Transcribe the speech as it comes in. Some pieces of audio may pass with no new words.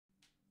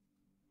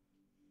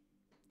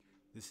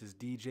This is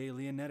DJ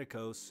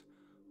Leonetikos.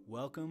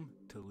 Welcome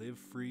to Live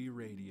Free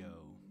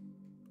Radio.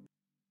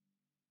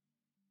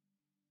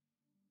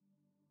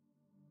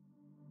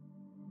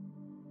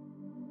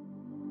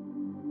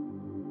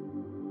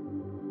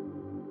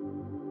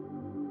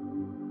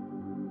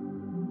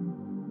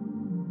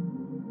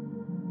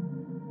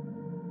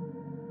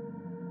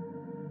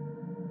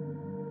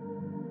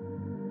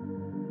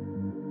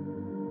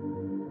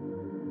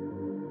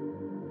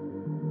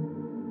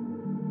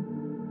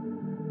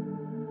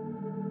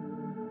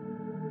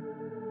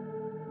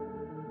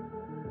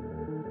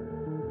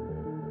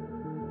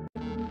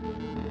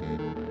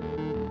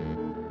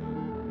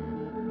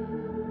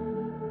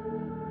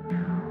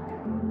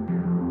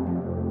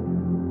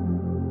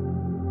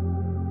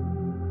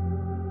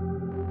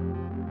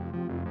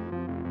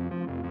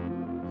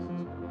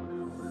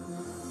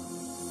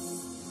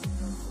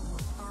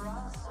 For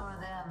us or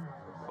them?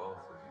 Both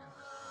of you.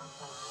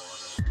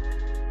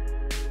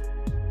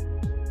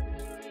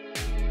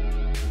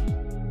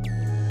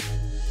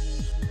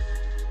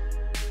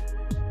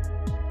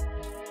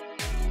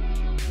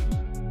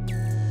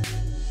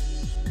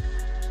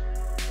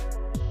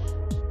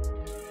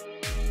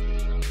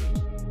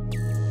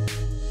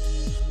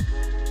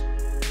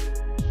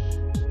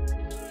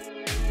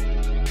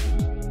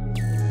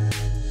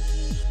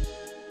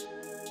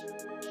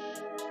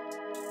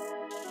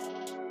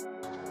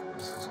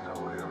 This is no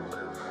way to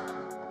live.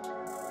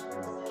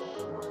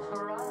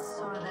 For us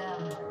or them?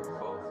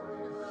 Both of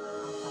you.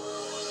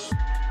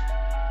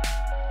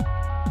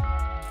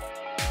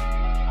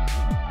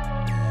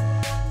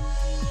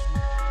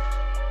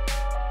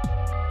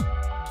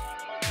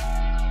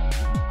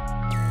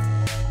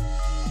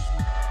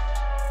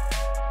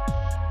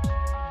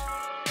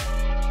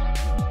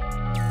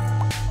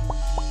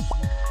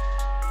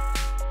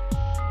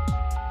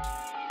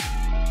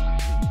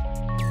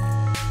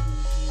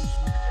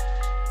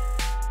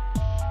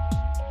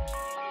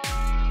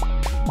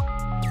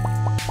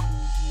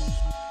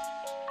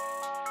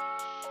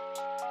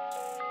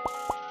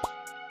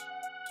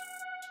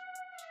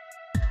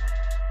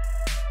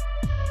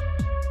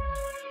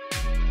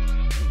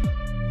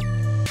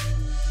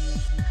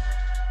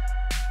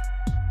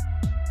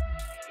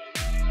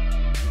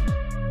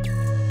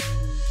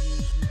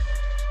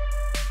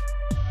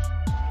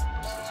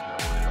 This is no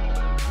way to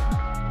live.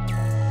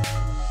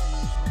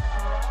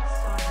 For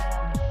us or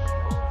them?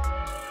 Both of you.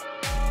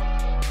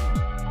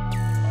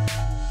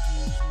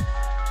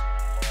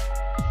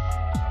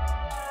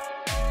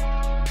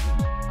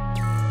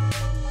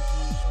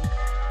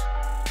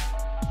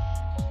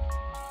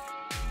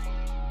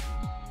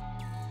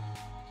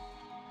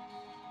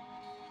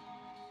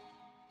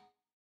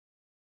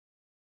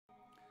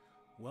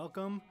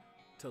 Welcome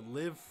to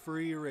Live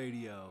Free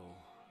Radio.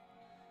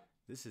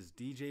 This is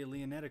DJ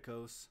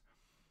Leonetikos,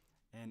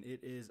 and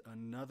it is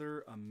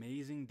another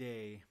amazing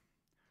day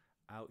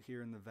out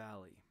here in the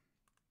valley.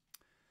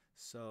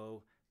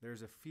 So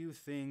there's a few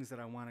things that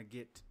I want to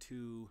get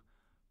to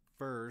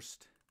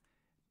first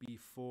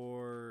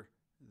before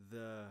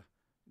the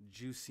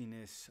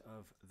juiciness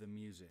of the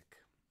music.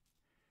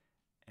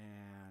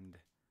 And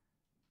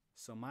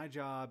so my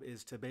job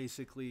is to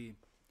basically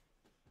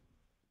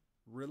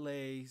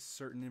relay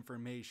certain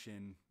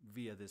information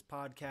via this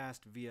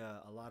podcast,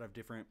 via a lot of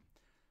different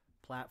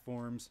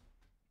platforms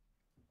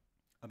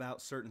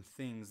about certain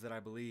things that I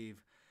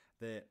believe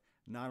that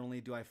not only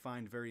do I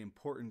find very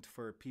important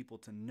for people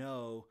to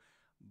know,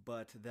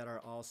 but that are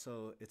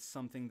also, it's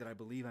something that I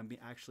believe I'm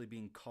actually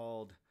being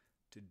called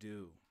to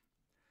do.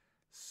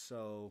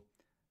 So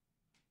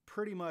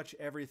pretty much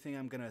everything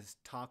I'm going to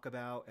talk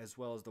about, as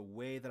well as the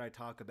way that I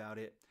talk about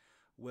it,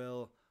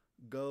 will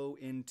go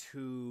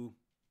into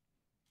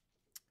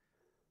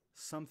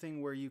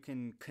something where you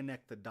can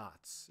connect the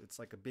dots. It's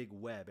like a big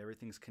web.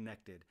 Everything's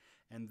connected.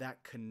 And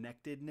that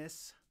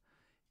connectedness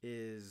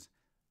is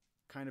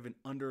kind of an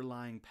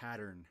underlying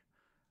pattern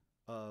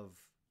of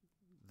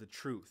the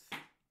truth,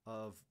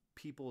 of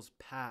people's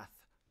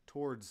path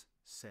towards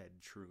said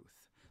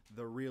truth,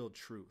 the real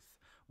truth.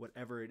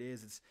 Whatever it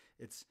is,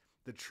 it's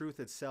the truth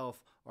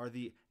itself are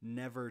the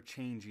never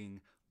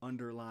changing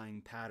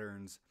underlying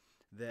patterns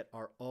that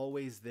are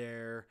always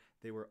there.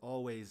 They were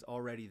always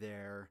already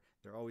there.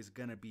 They're always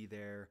going to be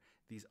there.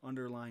 These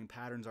underlying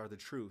patterns are the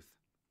truth.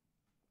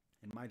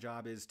 And my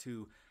job is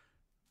to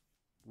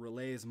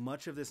relay as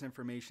much of this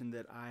information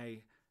that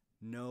I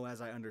know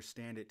as I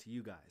understand it to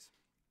you guys.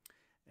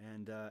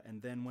 And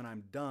then when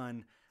I'm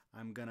done,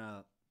 I'm going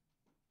to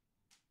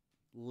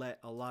let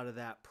a lot of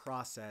that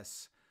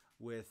process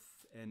with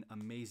an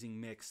amazing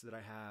mix that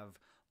I have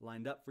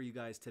lined up for you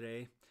guys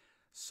today.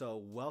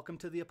 So welcome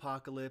to the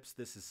apocalypse.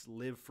 This is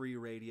Live Free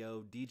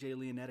Radio. DJ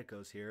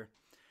Leonetikos here.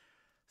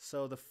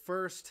 So the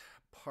first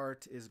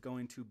part is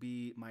going to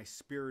be my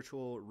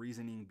spiritual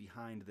reasoning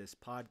behind this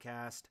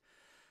podcast.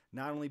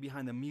 Not only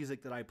behind the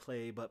music that I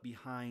play, but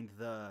behind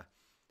the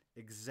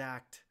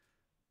exact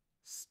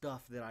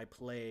stuff that I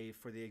play,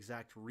 for the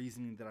exact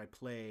reasoning that I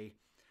play.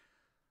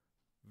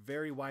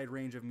 Very wide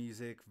range of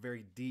music,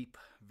 very deep,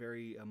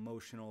 very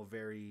emotional,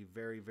 very,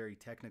 very, very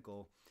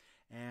technical.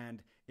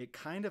 And it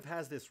kind of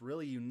has this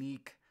really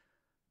unique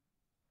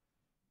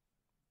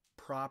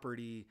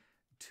property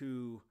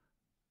to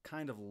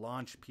kind of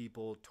launch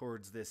people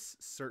towards this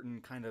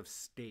certain kind of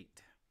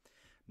state.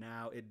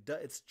 Now,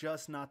 it's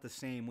just not the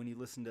same when you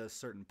listen to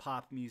certain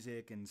pop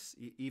music and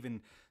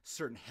even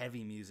certain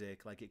heavy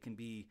music. Like, it can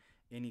be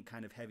any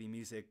kind of heavy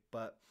music,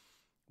 but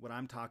what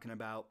I'm talking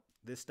about,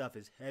 this stuff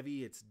is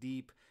heavy, it's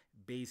deep,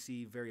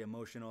 bassy, very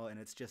emotional, and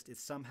it's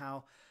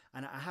somehow,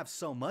 and I have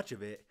so much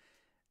of it.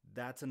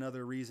 That's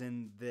another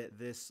reason that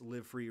this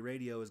Live Free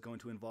Radio is going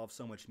to involve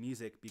so much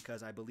music,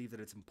 because I believe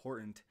that it's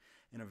important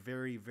in a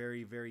very,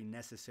 very, very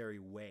necessary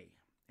way.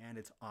 And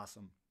it's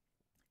awesome.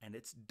 And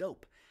it's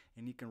dope.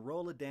 And you can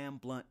roll a damn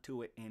blunt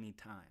to it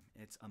anytime.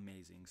 It's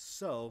amazing.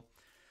 So,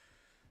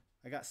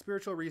 I got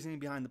spiritual reasoning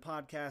behind the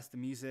podcast, the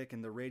music,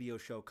 and the radio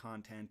show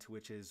content,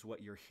 which is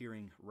what you're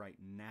hearing right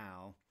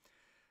now.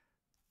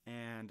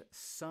 And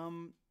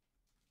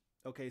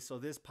okay, so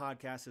this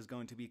podcast is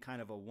going to be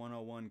kind of a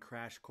 101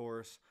 crash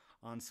course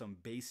on some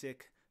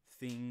basic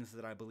things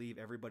that I believe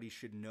everybody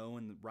should know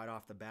right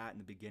off the bat in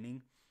the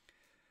beginning.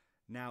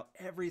 Now,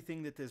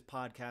 everything that this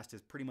podcast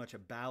is pretty much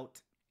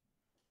about,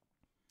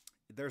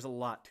 there's a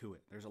lot to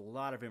it. There's a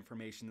lot of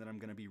information that I'm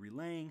going to be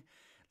relaying.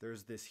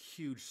 There's this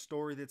huge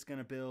story that's going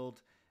to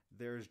build.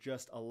 There's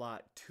just a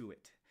lot to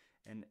it.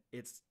 And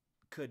it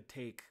could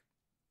take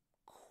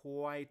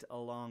quite a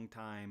long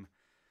time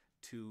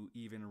to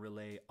even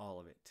relay all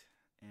of it.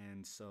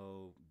 And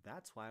so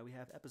that's why we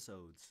have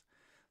episodes.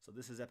 So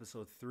this is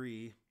episode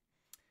 3,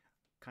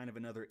 kind of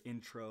another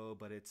intro,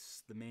 but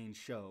it's the main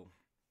show.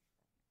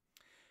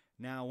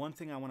 Now, one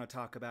thing I want to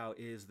talk about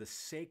is the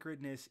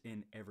sacredness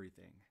in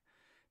everything.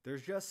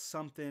 There's just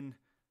something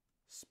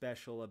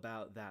special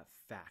about that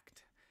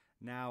fact.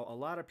 Now, a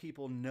lot of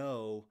people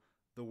know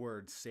the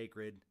word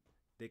sacred.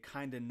 They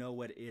kind of know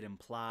what it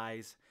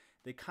implies.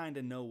 They kind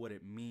of know what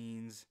it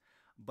means.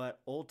 But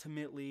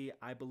ultimately,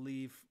 I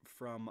believe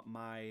from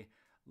my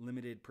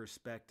limited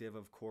perspective,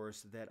 of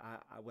course, that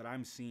what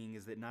I'm seeing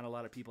is that not a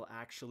lot of people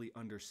actually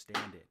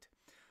understand it.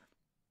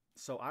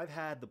 So I've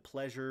had the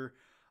pleasure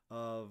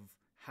of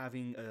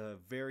having a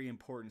very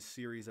important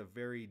series of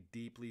very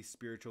deeply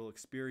spiritual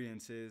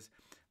experiences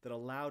that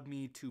allowed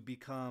me to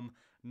become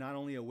not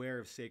only aware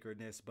of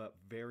sacredness, but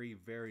very,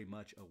 very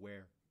much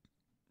aware.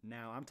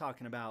 Now, I'm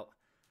talking about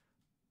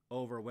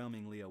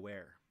overwhelmingly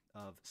aware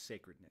of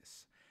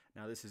sacredness.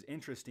 Now, this is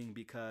interesting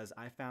because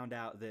I found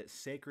out that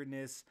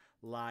sacredness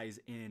lies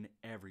in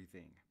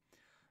everything.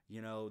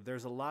 You know,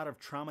 there's a lot of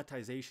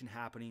traumatization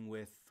happening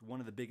with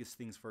one of the biggest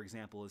things, for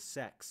example, is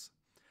sex.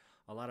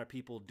 A lot of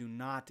people do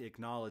not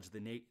acknowledge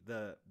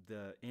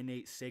the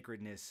innate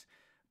sacredness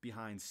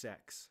behind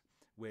sex,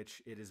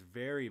 which it is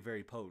very,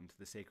 very potent,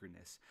 the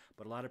sacredness.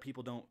 But a lot of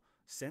people don't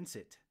sense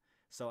it.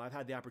 So I've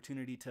had the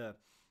opportunity to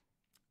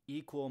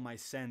equal my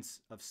sense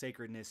of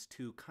sacredness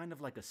to kind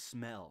of like a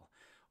smell,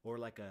 or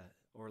like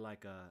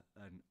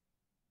an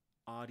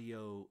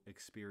audio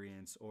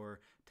experience,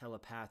 or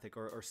telepathic,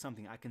 or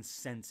something. I can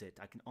sense it.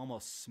 I can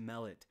almost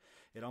smell it.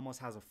 It almost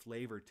has a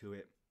flavor to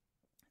it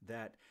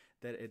that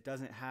it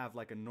doesn't have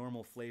like a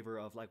normal flavor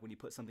of like when you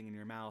put something in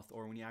your mouth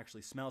or when you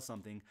actually smell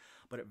something,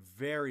 but it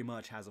very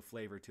much has a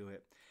flavor to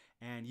it.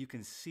 And you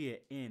can see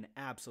it in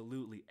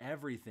absolutely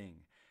everything.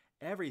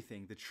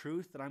 Everything. The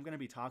truth that I'm going to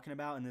be talking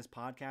about in this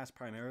podcast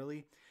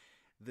primarily,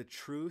 the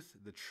truth,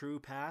 the true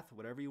path,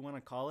 whatever you want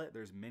to call it,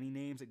 there's many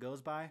names it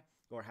goes by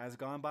or has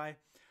gone by,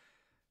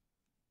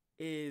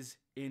 is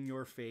in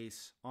your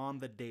face on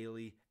the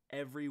daily,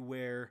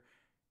 everywhere,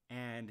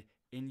 and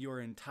in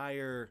your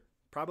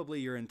probably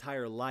your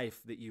entire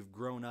life that you've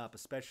grown up,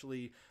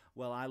 especially,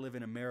 well, I live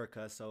in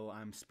America, so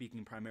I'm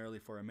speaking primarily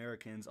for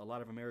Americans. A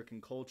lot of American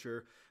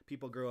culture,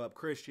 people grow up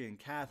Christian,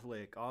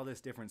 Catholic, all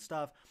this different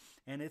stuff,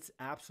 and it's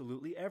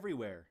absolutely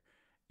everywhere.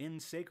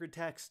 In sacred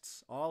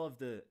texts, all of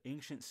the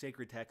ancient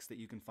sacred texts that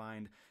you can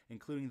find,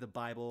 including the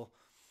Bible,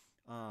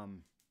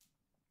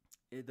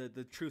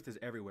 the truth is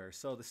everywhere.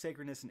 So the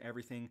sacredness in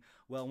everything,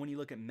 well, when you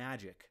look at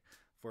magic,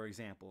 for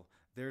example,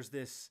 there's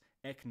this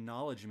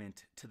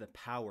acknowledgement to the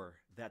power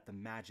that the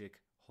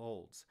magic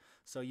holds.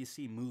 So you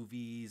see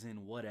movies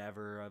and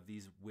whatever of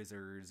these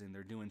wizards, and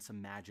they're doing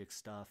some magic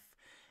stuff,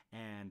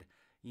 and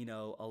you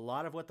know, a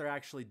lot of what they're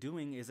actually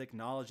doing is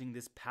acknowledging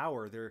this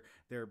power.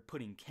 They're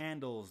putting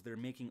candles, they're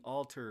making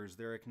altars,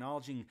 they're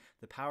acknowledging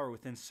the power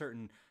within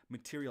certain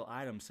material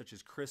items such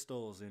as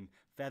crystals and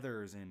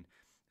feathers and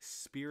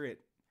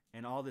spirit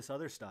and all this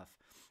other stuff.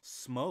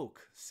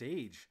 Smoke,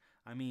 sage.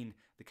 I mean,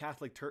 the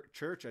Catholic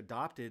Church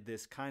adopted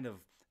this kind of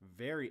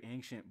very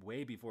ancient,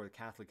 way before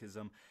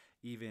Catholicism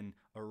even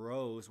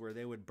arose, where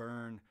they would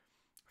burn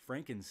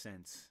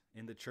frankincense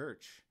in the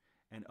church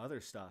and other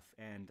stuff,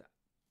 and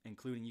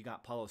including you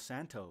got Palo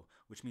Santo,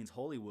 which means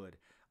holy wood.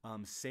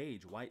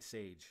 Sage, white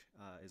sage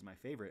is my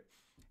favorite.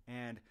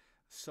 And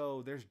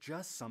so there's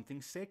just something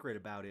sacred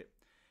about it.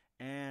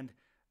 And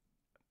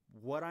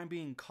what I'm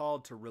being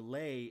called to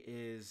relay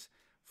is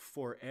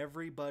for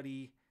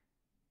everybody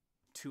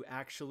to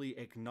actually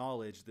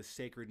acknowledge the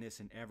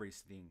sacredness in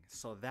everything.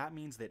 So that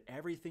means that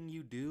everything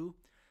you do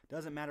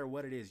Doesn't matter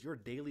what it is. Your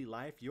daily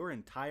life, your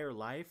entire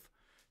life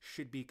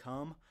should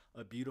become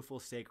a beautiful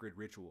sacred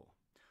ritual.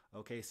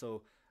 Okay,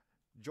 so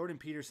Jordan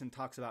Peterson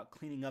talks about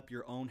cleaning up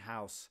your own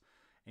house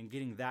and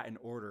getting that in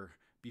order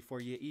before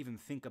you even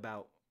think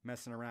about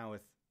messing around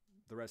with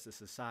the rest of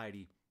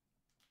society.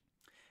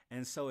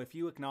 And so if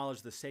you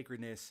acknowledge the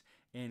sacredness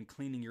in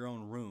cleaning your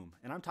own room,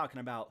 and I'm talking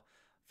about,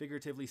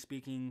 figuratively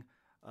speaking,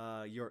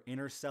 your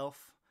inner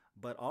self,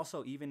 but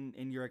also even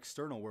in your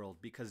external world,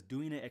 because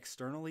doing it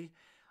externally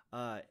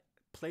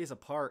plays a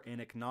part in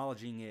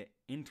acknowledging it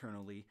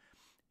internally,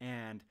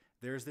 and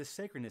there's this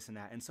sacredness in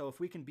that. And so if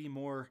we can be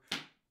more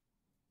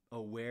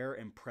aware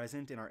and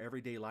present in our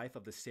everyday life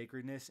of the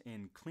sacredness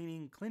in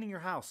cleaning your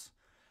house,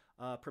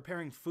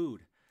 preparing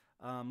food.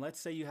 Let's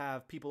say you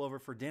have people over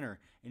for dinner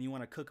and you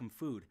want to cook them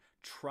food.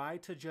 Try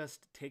to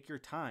just take your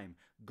time,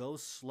 go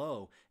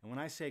slow. And when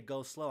I say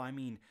go slow, I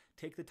mean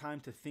take the time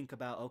to think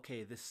about,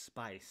 okay, this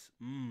spice,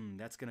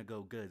 that's going to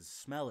go good.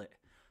 Smell it,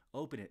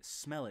 open it,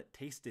 smell it,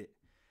 taste it.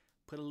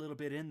 Put a little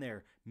bit in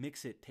there,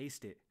 mix it,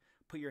 taste it.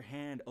 Put your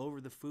hand over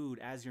the food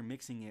as you're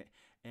mixing it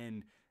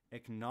and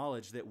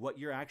acknowledge that what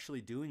you're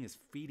actually doing is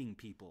feeding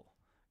people.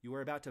 You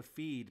are about to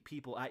feed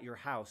people at your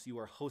house. You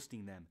are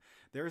hosting them.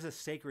 There is a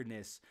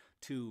sacredness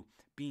to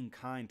being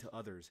kind to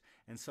others.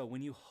 And so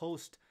when you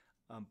host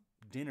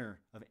dinner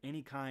of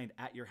any kind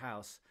at your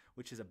house,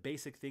 which is a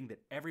basic thing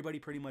that everybody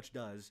pretty much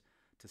does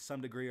to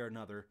some degree or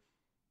another,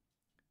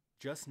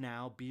 just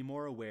now be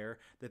more aware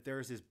that there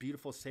is this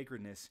beautiful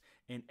sacredness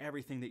in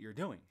everything that you're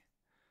doing.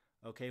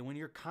 Okay, when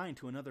you're kind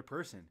to another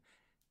person,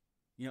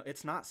 you know,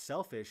 it's not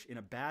selfish in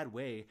a bad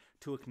way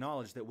to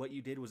acknowledge that what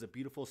you did was a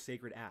beautiful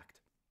sacred act.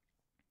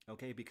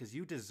 Okay, because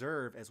you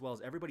deserve, as well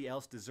as everybody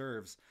else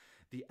deserves,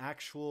 the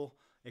actual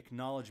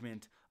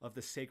acknowledgement of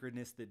the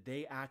sacredness that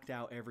they act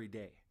out every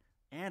day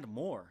and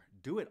more.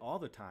 Do it all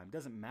the time.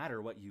 Doesn't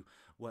matter what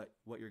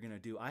you're going to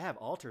do. I have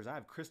altars, I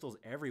have crystals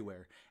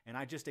everywhere, and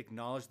I just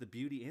acknowledge the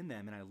beauty in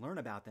them, and I learn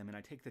about them, and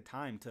I take the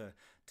time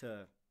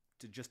to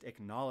just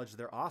acknowledge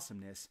their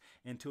awesomeness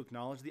and to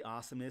acknowledge the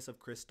awesomeness of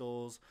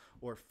crystals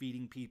or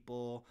feeding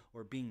people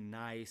or being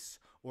nice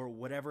or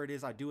whatever it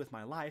is I do with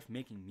my life,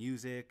 making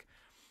music.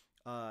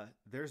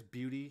 There's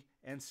beauty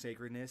and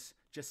sacredness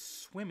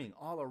just swimming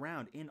all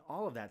around in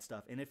all of that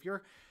stuff. And if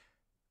you're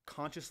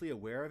consciously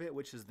aware of it,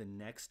 which is the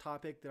next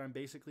topic that I'm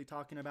basically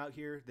talking about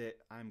here, that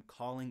I'm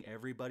calling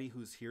everybody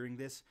who's hearing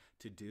this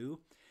to do,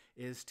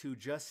 is to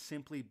just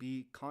simply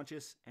be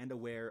conscious and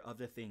aware of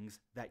the things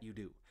that you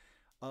do,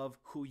 of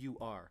who you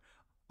are,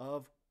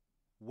 of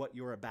what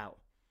you're about.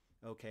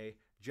 Okay?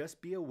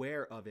 Just be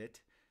aware of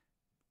it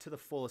to the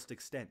fullest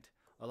extent.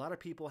 A lot of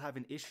people have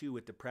an issue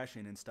with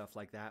depression and stuff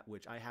like that,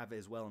 which I have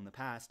as well in the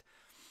past.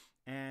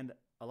 And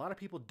a lot of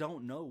people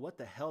don't know what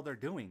the hell they're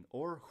doing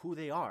or who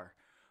they are.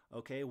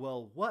 Okay,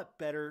 well, what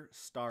better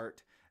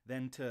start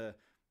than to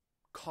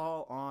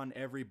call on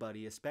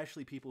everybody,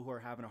 especially people who are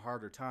having a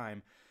harder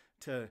time,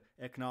 to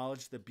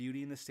acknowledge the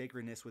beauty and the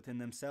sacredness within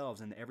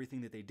themselves and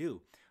everything that they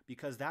do.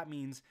 Because that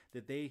means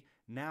that they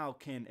now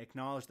can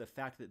acknowledge the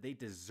fact that they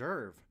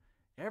deserve.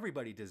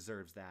 Everybody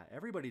deserves that.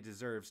 Everybody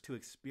deserves to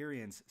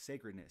experience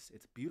sacredness.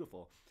 It's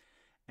beautiful.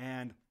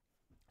 And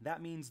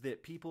that means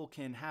that people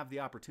can have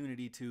the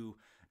opportunity to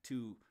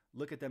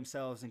look at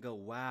themselves and go,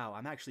 wow,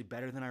 I'm actually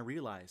better than I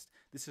realized.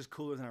 This is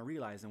cooler than I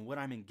realized. And what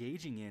I'm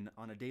engaging in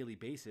on a daily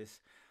basis,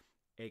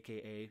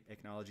 aka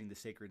acknowledging the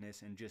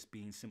sacredness and just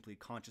being simply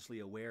consciously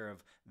aware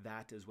of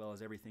that as well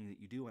as everything that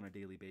you do on a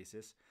daily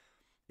basis,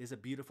 is a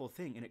beautiful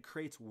thing. And it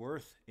creates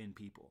worth in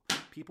people.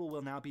 People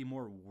will now be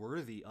more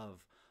worthy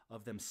of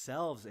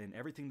themselves and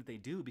everything that they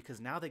do,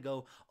 because now they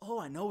go, oh,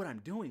 I know what I'm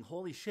doing.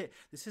 Holy shit.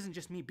 This isn't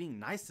just me being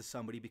nice to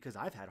somebody because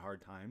I've had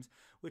hard times,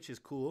 which is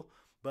cool.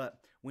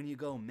 But when you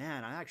go,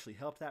 man, I actually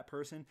helped that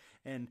person,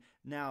 and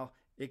now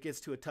it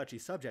gets to a touchy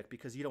subject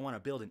because you don't want to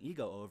build an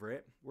ego over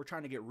it. We're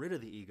trying to get rid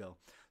of the ego.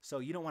 So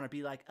you don't want to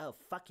be like, oh,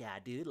 fuck yeah,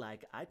 dude.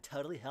 Like, I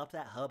totally helped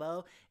that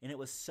hobo and it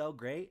was so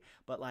great.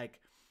 But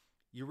like,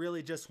 you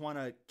really just want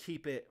to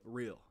keep it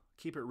real.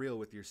 Keep it real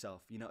with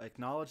yourself. You know,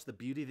 acknowledge the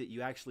beauty that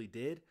you actually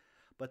did,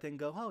 but then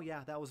go, oh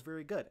yeah, that was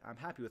very good. I'm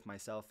happy with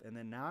myself. And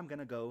then now I'm going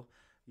to go,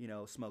 you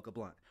know, smoke a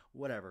blunt,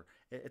 whatever.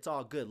 It's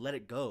all good. Let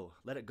it go.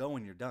 Let it go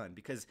when you're done,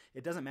 because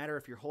it doesn't matter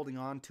if you're holding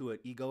on to an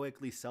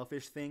egoically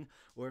selfish thing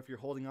or if you're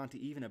holding on to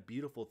even a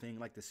beautiful thing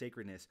like the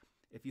sacredness.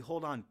 If you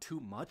hold on too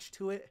much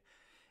to it,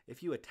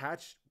 if you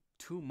attach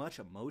too much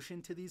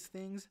emotion to these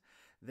things,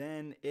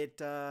 then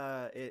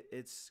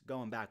it's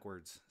going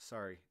backwards.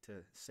 Sorry to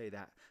say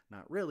that.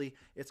 Not really.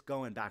 It's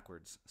going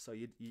backwards. So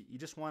you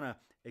just want to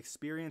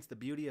experience the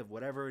beauty of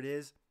whatever it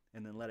is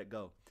and then let it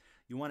go.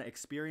 You want to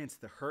experience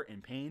the hurt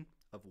and pain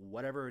of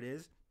whatever it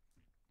is,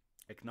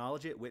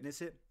 acknowledge it,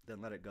 witness it, then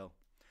let it go.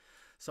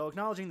 So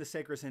acknowledging the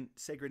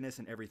sacredness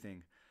in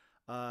everything.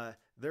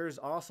 There's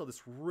also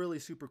this really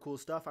super cool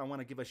stuff. I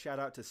want to give a shout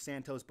out to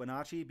Santos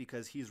Bonacci,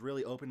 because he's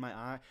really opened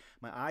my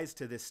eyes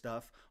to this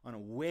stuff on a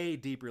way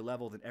deeper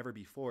level than ever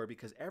before,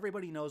 because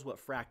everybody knows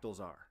what fractals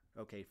are.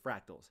 Okay,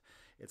 fractals.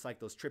 It's like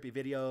those trippy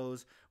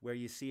videos where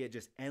you see it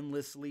just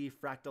endlessly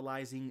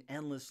fractalizing,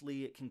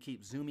 endlessly. It can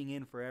keep zooming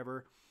in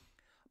forever.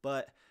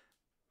 But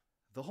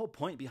the whole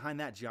point behind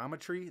that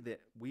geometry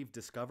that we've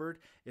discovered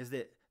is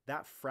that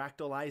that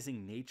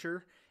fractalizing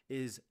nature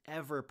is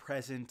ever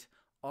present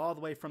all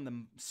the way from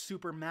the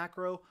super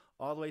macro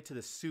all the way to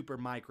the super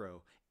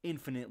micro,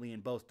 infinitely in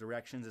both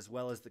directions, as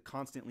well as the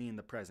constantly in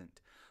the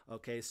present.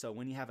 Okay, so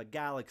when you have a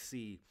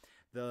galaxy,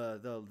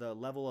 the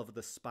level of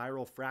the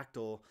spiral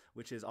fractal,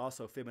 which is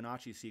also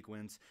Fibonacci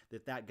sequence,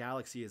 that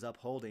galaxy is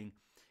upholding,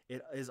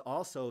 it is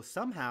also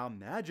somehow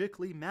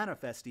magically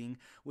manifesting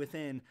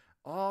within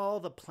all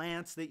the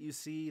plants that you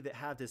see that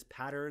have this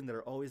pattern that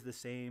are always the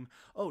same.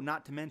 Oh,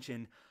 not to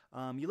mention,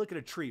 you look at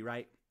a tree,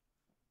 right?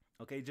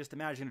 Okay, just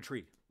imagine a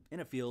tree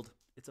in a field.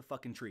 It's a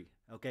fucking tree,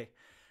 okay?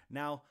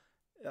 Now,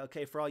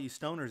 okay, for all you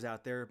stoners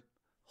out there,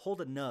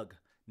 hold a nug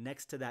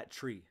next to that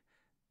tree.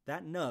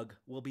 That nug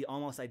will be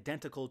almost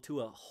identical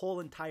to a whole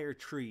entire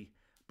tree,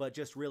 but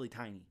just really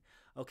tiny.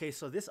 Okay,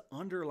 so this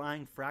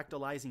underlying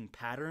fractalizing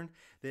pattern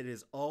that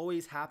is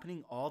always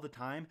happening all the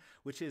time,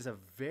 which is a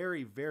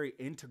very, very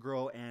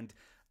integral and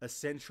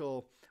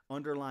essential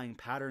underlying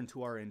pattern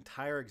to our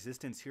entire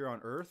existence here on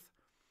Earth.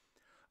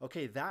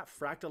 Okay, that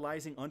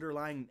fractalizing,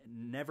 underlying,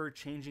 never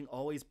changing,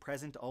 always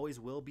present, always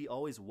will be,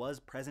 always was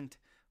present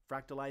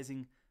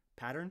fractalizing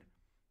pattern.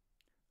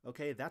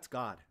 Okay, that's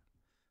God.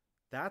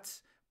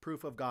 That's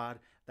proof of God.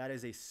 That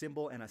is a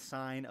symbol and a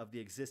sign of the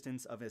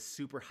existence of a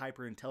super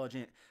hyper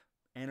intelligent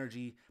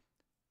energy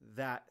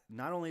that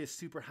not only is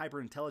super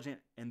hyper intelligent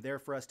and there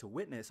for us to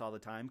witness all the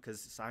time, because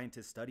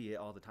scientists study it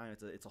all the time.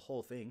 It's a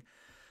whole thing.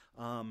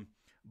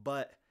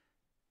 But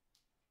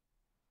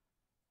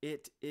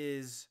it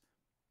is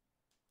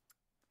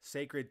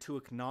sacred to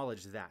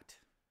acknowledge that,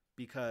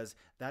 because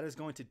that is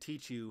going to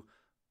teach you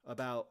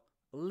about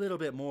a little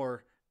bit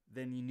more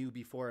than you knew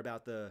before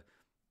about the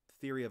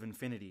theory of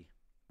infinity,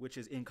 which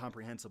is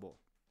incomprehensible.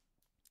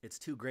 It's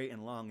too great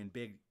and long and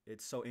big.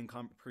 It's so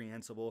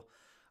incomprehensible.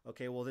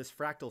 Okay, well, this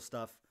fractal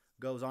stuff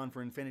goes on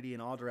for infinity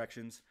in all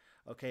directions.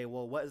 Okay,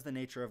 well, what is the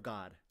nature of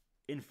God?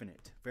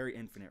 Infinite, very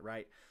infinite,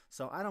 right?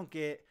 So I don't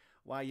get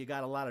why you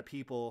got a lot of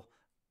people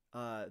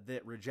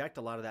that reject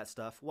a lot of that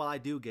stuff. Well, I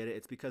do get it.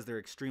 It's because they're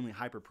extremely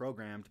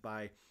hyper-programmed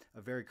by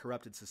a very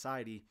corrupted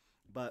society.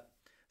 But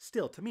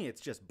still, to me, it's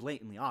just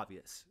blatantly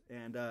obvious.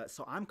 And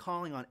so I'm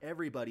calling on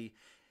everybody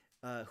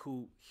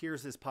who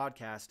hears this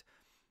podcast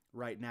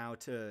right now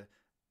to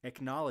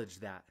acknowledge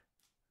that.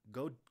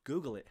 Go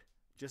Google it.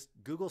 Just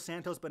Google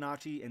Santos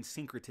Bonacci and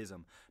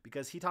syncretism,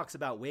 because he talks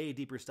about way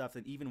deeper stuff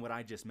than even what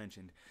I just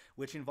mentioned,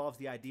 which involves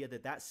the idea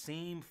that that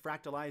same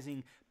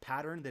fractalizing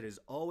pattern that is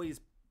always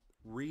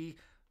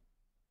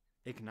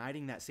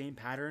igniting that same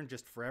pattern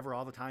just forever,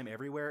 all the time,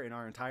 everywhere in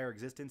our entire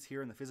existence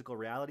here in the physical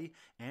reality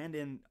and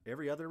in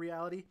every other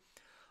reality.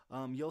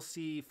 You'll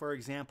see, for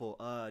example,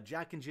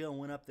 Jack and Jill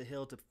went up the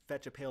hill to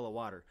fetch a pail of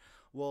water.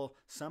 Well,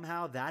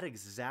 somehow that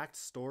exact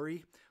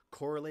story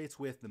correlates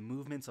with the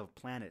movements of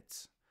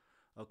planets.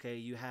 Okay,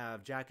 you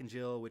have Jack and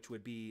Jill, which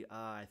would be,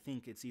 I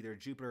think it's either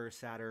Jupiter or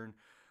Saturn,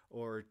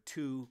 or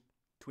two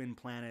twin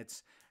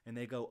planets, and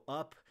they go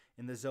up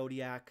in the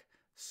zodiac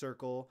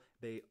circle.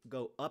 They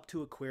go up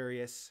to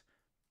Aquarius,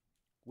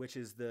 which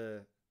is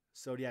the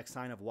zodiac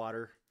sign of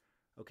water.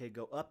 Okay,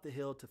 go up the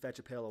hill to fetch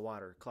a pail of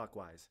water,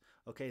 clockwise.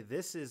 Okay,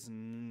 this is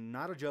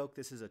not a joke.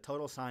 This is a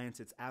total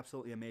science. It's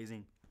absolutely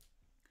amazing.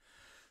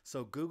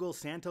 So Google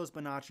Santos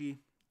Bonacci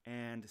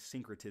and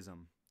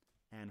syncretism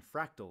and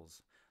fractals.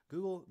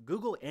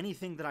 Google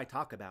anything that I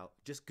talk about.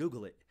 Just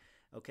Google it.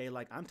 Okay,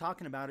 like I'm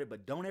talking about it,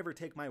 but don't ever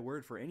take my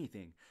word for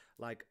anything.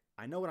 Like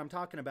I know what I'm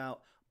talking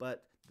about,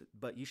 but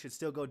you should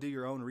still go do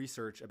your own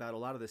research about a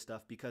lot of this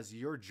stuff, because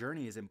your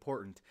journey is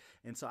important.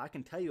 And so I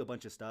can tell you a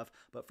bunch of stuff,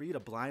 but for you to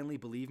blindly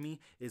believe me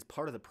is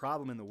part of the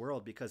problem in the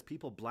world, because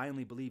people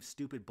blindly believe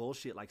stupid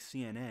bullshit like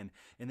CNN,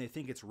 and they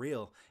think it's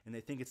real, and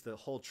they think it's the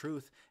whole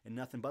truth and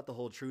nothing but the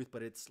whole truth,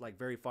 but it's like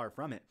very far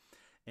from it.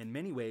 In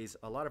many ways,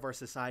 a lot of our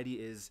society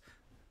is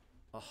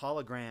a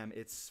hologram.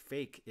 It's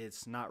fake,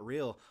 it's not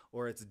real,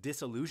 or it's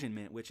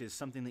disillusionment, which is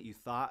something that you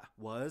thought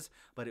was,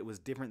 but it was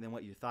different than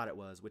what you thought it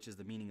was, which is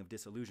the meaning of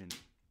disillusion.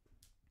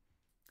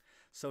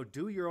 So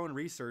do your own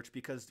research,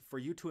 because for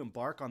you to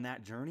embark on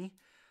that journey,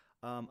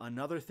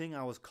 another thing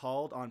I was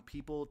called on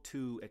people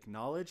to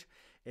acknowledge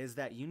is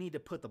that you need to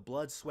put the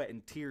blood, sweat,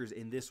 and tears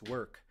in this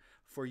work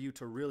for you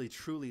to really,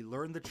 truly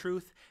learn the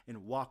truth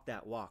and walk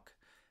that walk.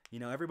 You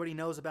know, everybody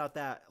knows about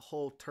that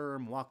whole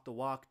term, walk the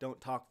walk,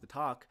 don't talk the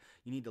talk.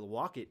 You need to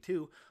walk it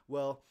too.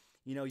 Well,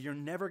 you know, you're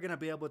never going to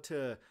be able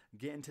to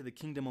get into the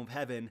kingdom of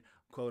heaven,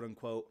 quote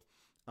unquote,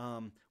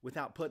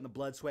 without putting the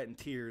blood, sweat, and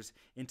tears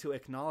into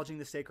acknowledging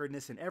the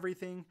sacredness in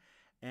everything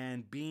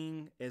and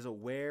being as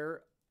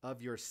aware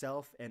of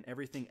yourself and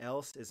everything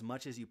else as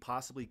much as you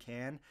possibly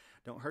can.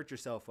 Don't hurt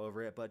yourself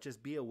over it, but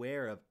just be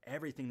aware of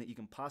everything that you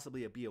can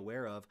possibly be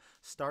aware of,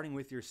 starting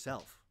with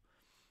yourself.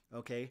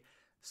 Okay?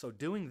 So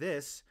doing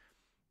this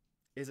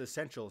is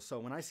essential. So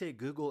when I say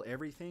Google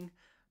everything,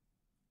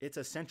 it's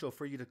essential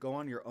for you to go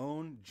on your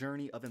own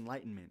journey of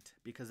enlightenment,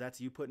 because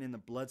that's you putting in the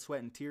blood,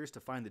 sweat, and tears to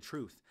find the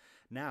truth.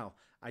 Now,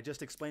 I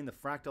just explained the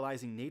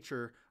fractalizing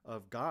nature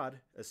of God,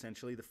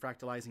 essentially, the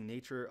fractalizing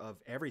nature of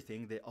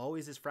everything that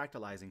always is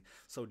fractalizing.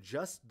 So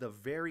just the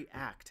very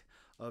act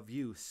of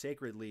you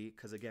sacredly,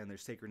 because again,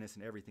 there's sacredness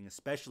in everything,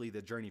 especially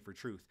the journey for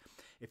truth.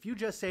 If you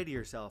just say to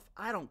yourself,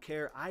 I don't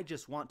care, I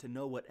just want to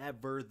know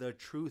whatever the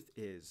truth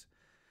is,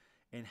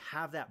 and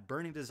have that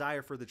burning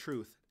desire for the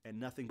truth and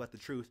nothing but the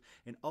truth,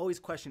 and always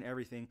question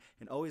everything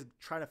and always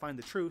try to find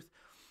the truth,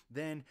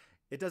 then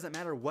it doesn't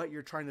matter what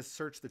you're trying to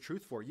search the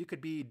truth for. You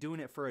could be doing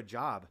it for a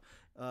job,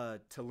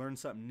 to learn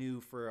something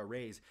new for a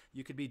raise.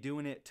 You could be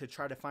doing it to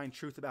try to find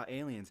truth about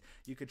aliens.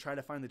 You could try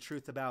to find the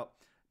truth about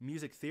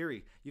music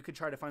theory. You could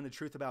try to find the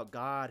truth about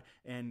God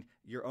and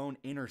your own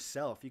inner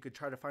self. You could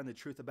try to find the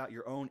truth about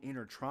your own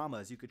inner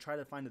traumas. You could try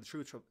to find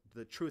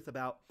the truth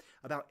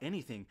about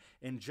anything.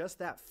 And just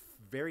that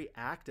very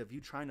act of you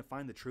trying to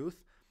find the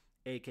truth,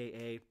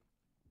 aka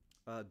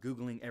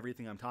Googling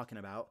everything I'm talking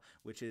about,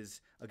 which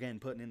is, again,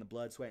 putting in the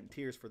blood, sweat, and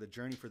tears for the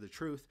journey for the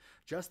truth,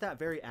 just that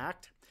very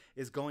act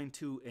is going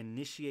to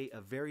initiate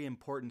a very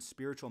important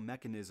spiritual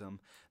mechanism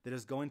that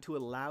is going to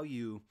allow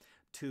you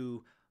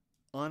to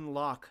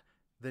unlock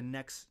the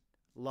next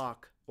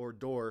lock or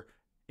door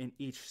in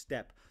each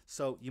step.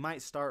 So you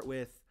might start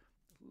with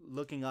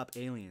looking up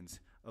aliens.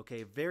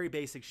 Okay, very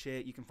basic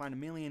shit. You can find a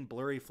million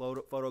blurry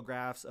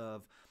photographs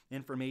of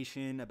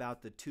information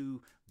about the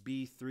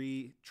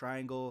 2B3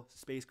 triangle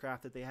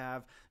spacecraft that they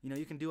have. You know,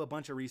 you can do a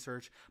bunch of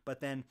research, but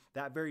then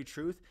that very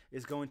truth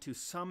is going to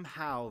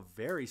somehow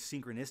very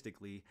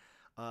synchronistically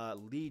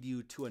lead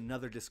you to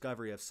another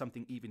discovery of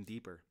something even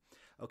deeper.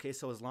 Okay,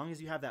 so as long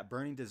as you have that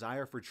burning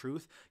desire for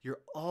truth, you're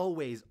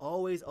always,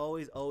 always,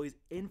 always, always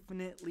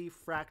infinitely,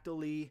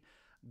 fractally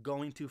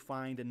going to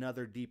find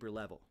another deeper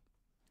level.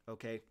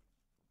 Okay?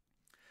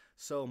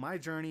 So my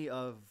journey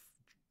of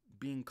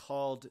being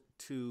called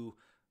to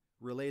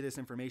relay this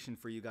information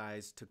for you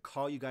guys, to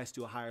call you guys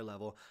to a higher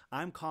level,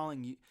 I'm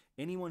calling you,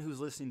 anyone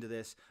who's listening to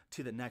this,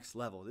 to the next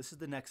level. This is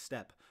the next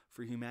step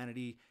for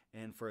humanity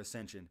and for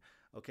ascension.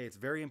 Okay, it's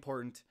very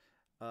important,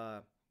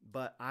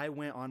 but I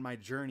went on my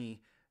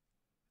journey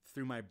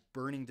through my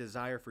burning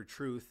desire for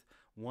truth,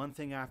 one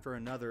thing after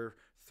another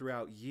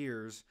throughout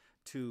years,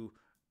 to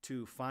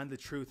find the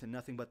truth and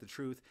nothing but the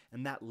truth.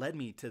 And that led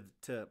me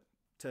to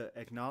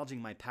acknowledging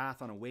my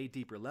path on a way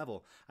deeper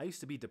level. I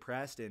used to be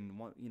depressed and,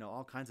 you know,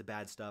 all kinds of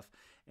bad stuff,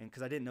 and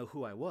because I didn't know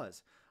who I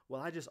was.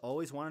 Well, I just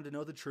always wanted to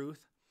know the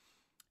truth.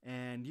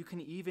 And you can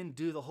even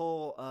do the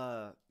whole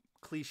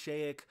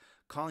clichéic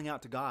calling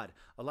out to God.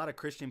 A lot of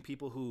Christian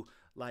people who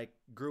like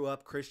grew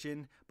up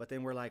Christian, but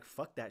then we're like,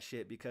 fuck that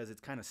shit because it's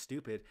kind of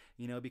stupid,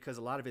 you know, because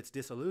a lot of it's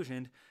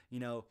disillusioned. You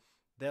know,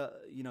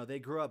 they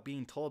grew up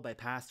being told by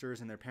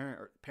pastors and their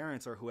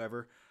parents or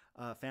whoever,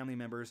 family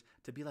members,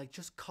 to be like,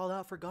 just call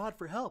out for God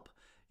for help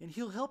and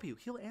he'll help you.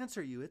 He'll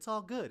answer you. It's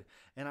all good.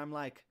 And I'm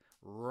like,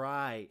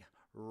 right.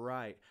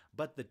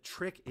 But the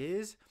trick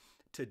is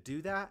to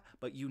do that,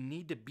 but you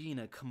need to be in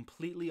a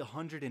completely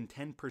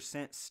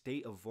 110%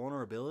 state of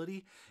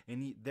vulnerability.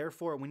 And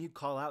therefore, when you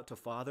call out to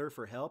Father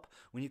for help,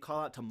 when you call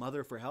out to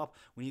Mother for help,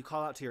 when you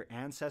call out to your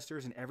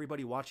ancestors and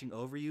everybody watching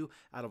over you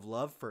out of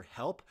love for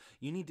help,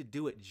 you need to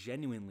do it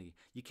genuinely.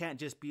 You can't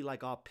just be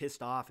like all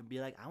pissed off and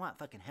be like, I want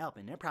fucking help,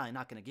 and they're probably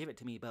not going to give it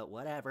to me, but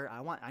whatever.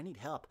 I need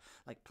help.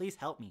 Like, please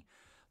help me.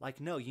 Like,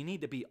 no, you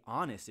need to be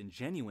honest and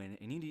genuine,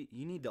 and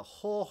you need to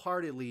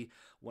wholeheartedly,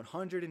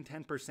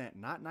 110%,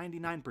 not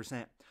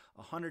 99%,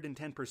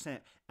 110%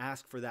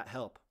 ask for that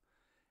help.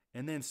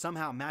 And then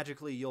somehow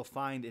magically you'll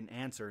find an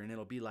answer, and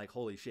it'll be like,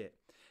 holy shit.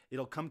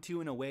 It'll come to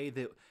you in a way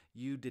that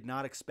you did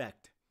not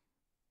expect.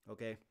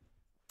 Okay?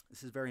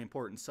 This is very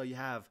important. So you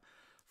have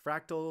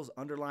fractals,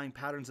 underlying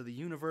patterns of the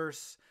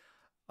universe.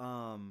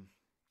 I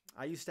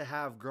used to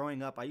have,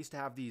 growing up,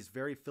 these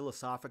very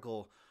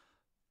philosophical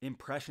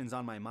impressions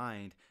on my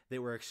mind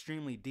that were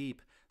extremely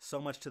deep,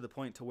 so much to the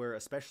point to where,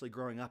 especially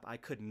growing up, I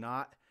could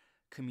not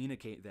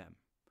communicate them.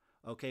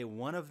 Okay,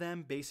 one of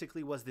them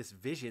basically was this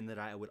vision that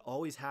I would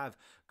always have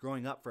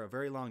growing up for a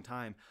very long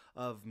time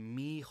of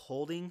me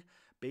holding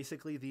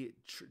basically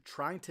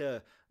trying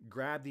to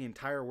grab the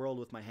entire world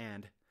with my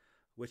hand,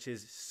 which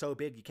is so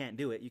big you can't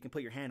do it. You can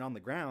put your hand on the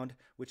ground,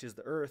 which is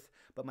the earth,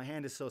 but my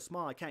hand is so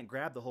small I can't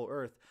grab the whole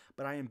earth.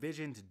 But I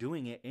envisioned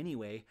doing it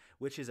anyway,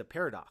 which is a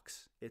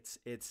paradox. It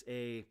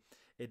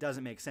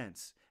doesn't make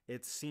sense.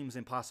 It seems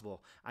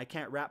impossible. I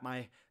can't wrap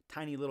my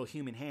tiny little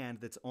human hand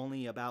that's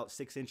only about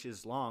 6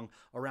 inches long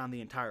around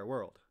the entire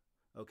world.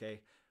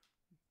 Okay?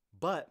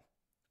 But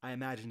I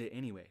imagined it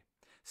anyway.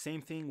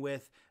 Same thing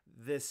with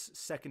this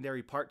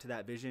secondary part to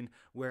that vision,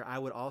 where I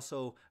would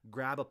also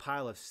grab a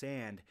pile of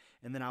sand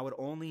and then I would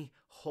only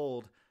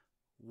hold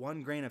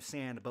 1 grain of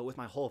sand, but with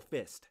my whole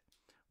fist,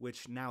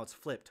 which now it's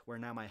flipped, where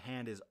now my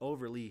hand is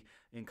overly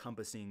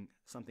encompassing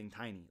something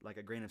tiny, like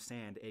a grain of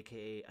sand,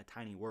 aka a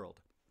tiny world.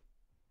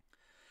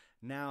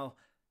 Now,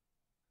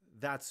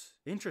 that's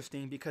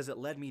interesting because it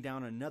led me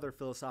down another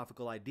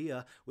philosophical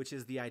idea, which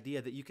is the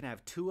idea that you can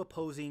have 2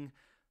 opposing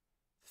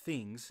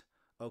things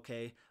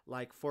Okay,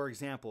 like for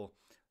example,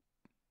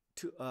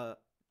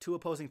 two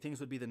opposing things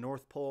would be the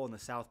North Pole and the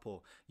South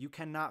Pole. You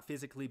cannot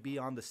physically be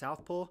on the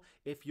South Pole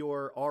if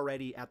you're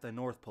already at the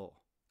North Pole.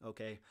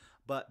 Okay,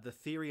 but the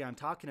theory I'm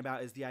talking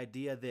about is the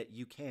idea that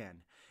you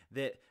can,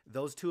 that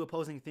those two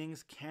opposing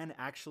things can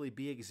actually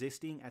be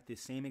existing at the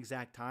same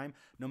exact time,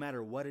 no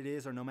matter what it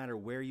is or no matter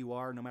where you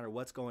are, no matter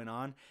what's going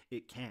on,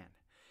 it can.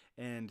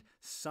 And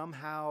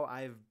somehow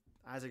I've,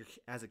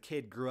 as a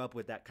kid, grew up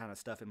with that kind of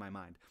stuff in my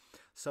mind.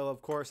 So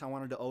of course I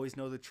wanted to always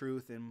know the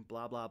truth and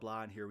blah, blah,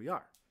 blah, and here we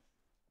are.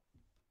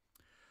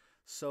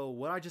 So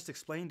what I just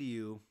explained to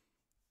you,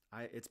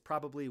 it's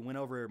probably went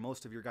over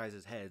most of your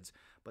guys' heads,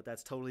 but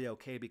that's totally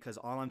okay, because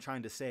all I'm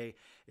trying to say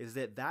is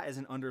that that is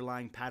an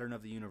underlying pattern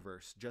of the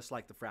universe, just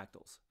like the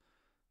fractals.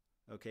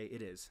 Okay,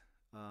 it is.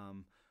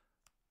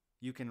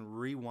 You can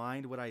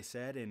rewind what I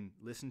said and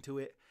listen to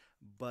it,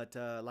 but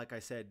like I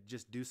said,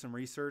 just do some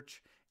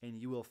research and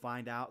you will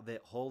find out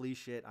that holy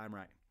shit, I'm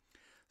right.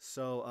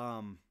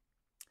 So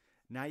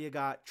now you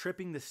got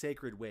tripping the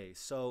sacred way.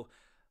 So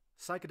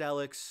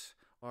psychedelics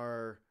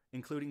are,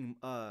 including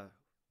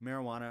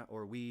marijuana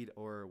or weed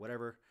or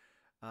whatever,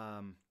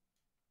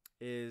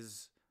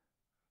 is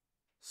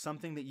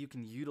something that you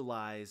can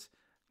utilize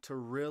to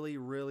really,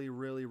 really,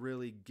 really,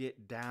 really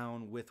get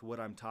down with what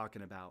I'm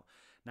talking about.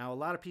 Now, a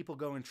lot of people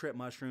go and trip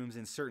mushrooms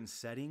in certain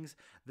settings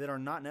that are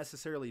not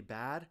necessarily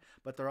bad,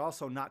 but they're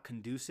also not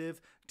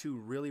conducive to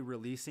really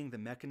releasing the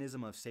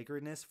mechanism of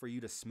sacredness for you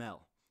to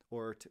smell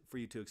or for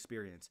you to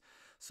experience.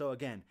 So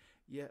again,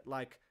 yeah,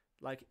 like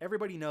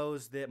everybody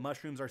knows that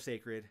mushrooms are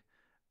sacred,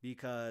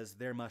 because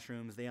they're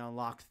mushrooms. They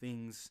unlock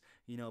things.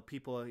 You know,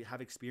 people have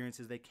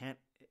experiences they can't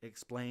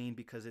explain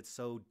because it's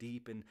so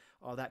deep and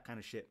all that kind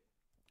of shit.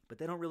 But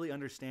they don't really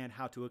understand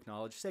how to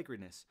acknowledge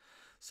sacredness.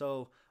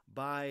 So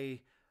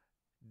by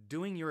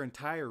doing your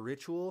entire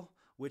ritual,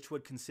 which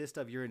would consist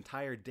of your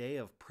entire day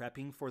of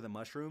prepping for the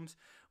mushrooms,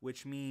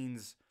 which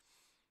means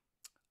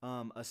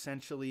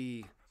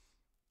essentially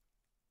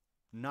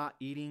not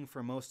eating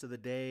for most of the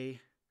day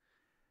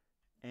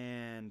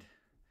and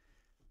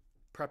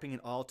prepping an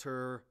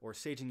altar or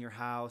saging your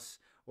house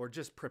or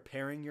just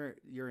preparing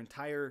your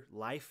entire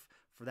life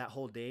for that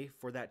whole day,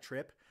 for that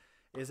trip,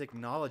 is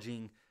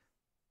acknowledging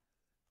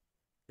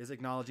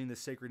the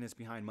sacredness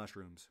behind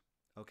mushrooms.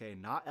 Okay,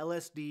 not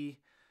LSD,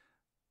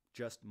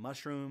 just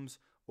mushrooms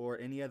or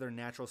any other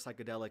natural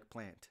psychedelic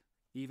plant,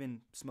 even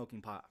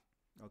smoking pot.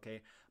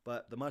 Okay,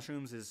 but the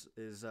mushrooms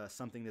is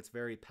something that's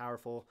very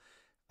powerful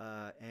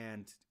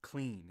and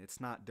clean.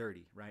 It's not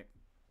dirty, right?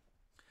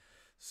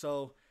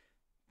 So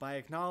by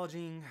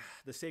acknowledging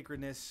the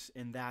sacredness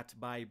in that,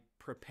 by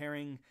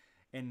preparing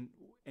and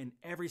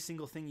every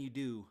single thing you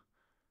do,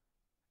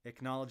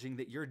 acknowledging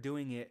that you're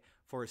doing it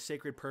for a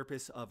sacred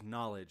purpose of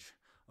knowledge.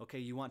 Okay,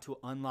 you want to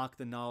unlock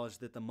the knowledge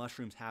that the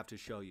mushrooms have to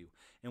show you.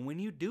 And when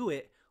you do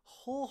it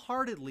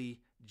wholeheartedly,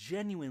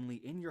 genuinely,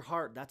 in your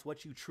heart, that's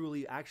what you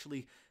truly,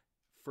 actually,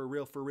 for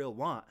real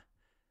want.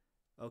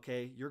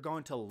 Okay, you're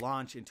going to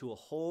launch into a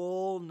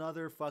whole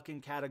nother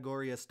fucking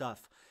category of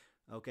stuff.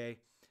 Okay,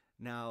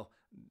 now,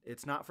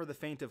 it's not for the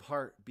faint of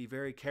heart. Be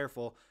very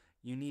careful.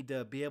 You need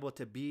to be able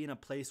to be in a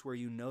place where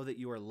you know that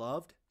you are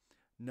loved,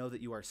 know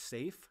that you are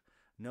safe,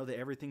 know that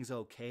everything's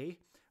okay.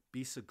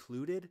 Be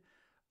secluded,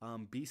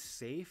 be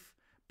safe,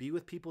 be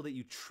with people that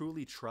you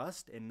truly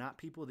trust and not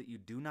people that you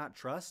do not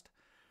trust.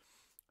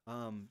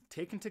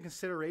 Take into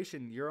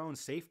consideration your own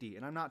safety.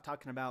 And I'm not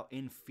talking about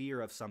in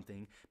fear of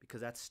something,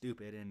 because that's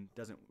stupid and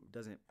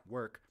doesn't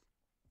work.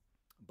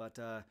 But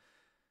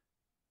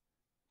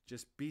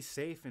just be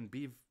safe and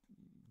be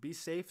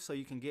safe so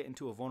you can get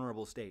into a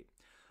vulnerable state.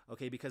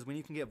 Okay, because when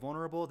you can get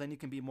vulnerable, then you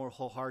can be more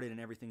wholehearted in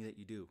everything that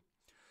you do.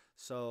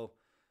 So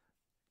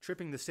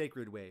tripping the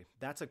sacred way,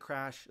 that's a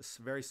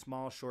very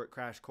small, short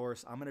crash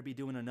course. I'm going to be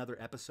doing another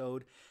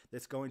episode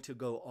that's going to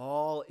go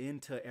all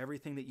into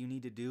everything that you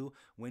need to do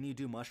when you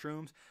do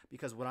mushrooms,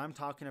 because what I'm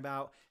talking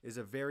about is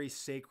a very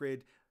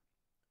sacred,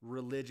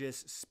 religious,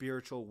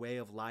 spiritual way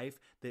of life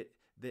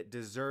that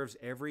deserves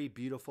every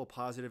beautiful,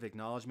 positive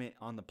acknowledgement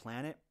on the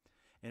planet.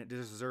 And it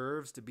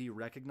deserves to be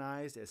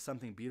recognized as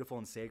something beautiful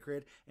and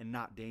sacred and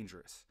not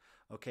dangerous.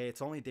 Okay,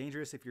 it's only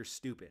dangerous if you're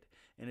stupid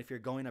and if you're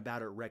going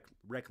about it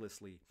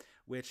recklessly,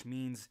 which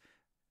means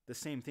the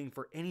same thing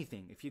for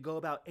anything. If you go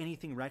about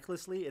anything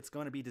recklessly, it's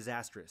going to be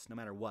disastrous no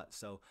matter what.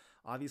 So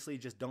obviously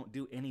just don't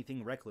do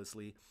anything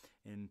recklessly,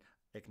 and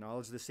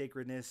acknowledge the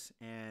sacredness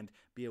and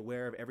be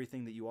aware of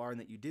everything that you are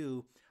and that you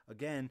do.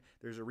 Again,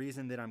 there's a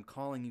reason that I'm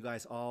calling you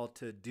guys all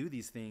to do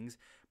these things,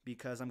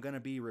 because I'm going to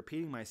be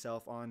repeating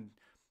myself on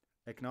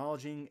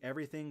acknowledging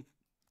everything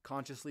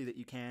consciously that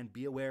you can,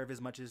 be aware of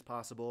as much as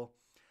possible,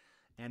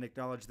 and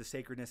acknowledge the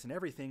sacredness in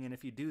everything. And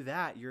if you do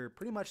that, you're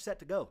pretty much set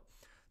to go.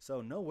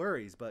 So no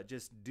worries, but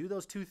just do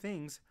those two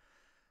things.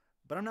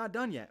 But I'm not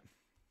done yet,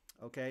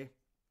 okay?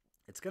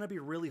 It's going to be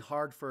really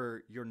hard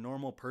for your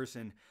normal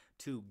person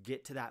to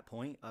get to that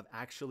point of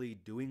actually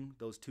doing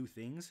those two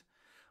things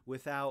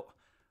without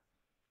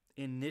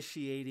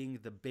initiating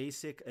the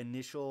basic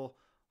initial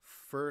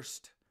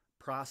first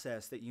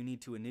process that you need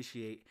to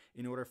initiate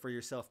in order for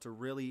yourself to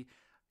really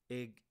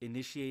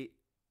initiate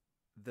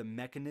the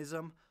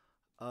mechanism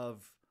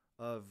of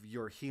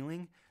your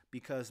healing,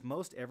 because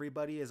most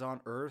everybody is on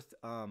earth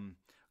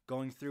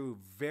going through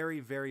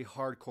very, very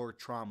hardcore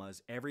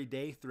traumas every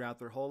day throughout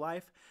their whole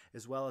life,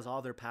 as well as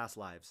all their past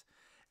lives.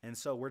 And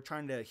so we're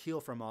trying to heal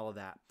from all of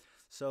that.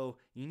 So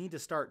you need to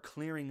start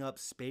clearing up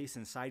space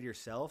inside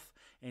yourself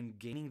and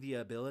gaining the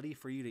ability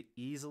for you to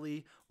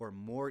easily or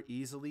more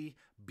easily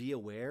be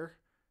aware.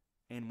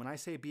 And when I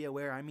say be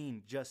aware, I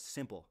mean just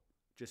simple,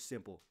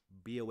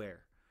 be aware.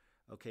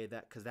 Okay,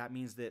 because that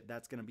means that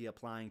that's going to be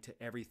applying to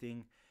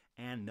everything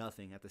and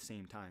nothing at the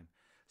same time.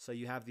 So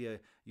you have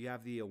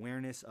the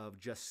awareness of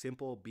just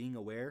simple being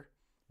aware,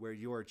 where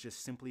you are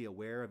just simply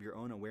aware of your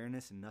own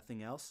awareness and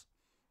nothing else.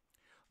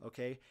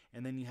 Okay,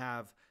 and then you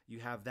have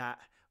that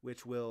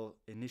which will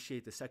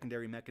initiate the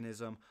secondary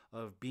mechanism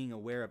of being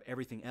aware of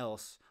everything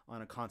else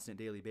on a constant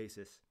daily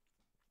basis.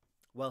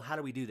 Well, how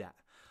do we do that?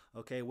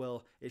 Okay,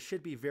 well, it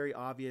should be very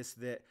obvious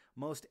that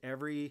most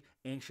every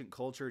ancient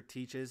culture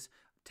teaches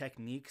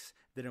techniques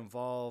that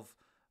involve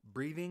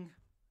breathing,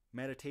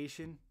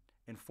 meditation,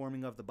 and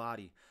forming of the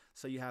body.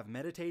 So you have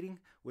meditating,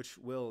 which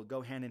will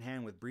go hand in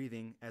hand with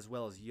breathing, as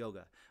well as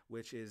yoga,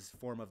 which is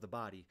form of the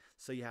body.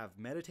 So you have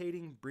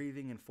meditating,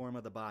 breathing, and form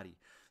of the body.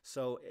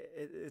 So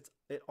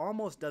it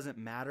almost doesn't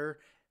matter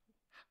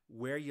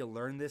where you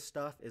learn this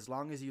stuff, as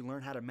long as you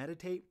learn how to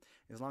meditate,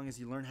 as long as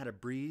you learn how to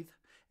breathe,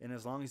 and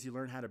as long as you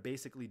learn how to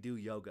basically do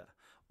yoga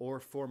or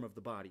form of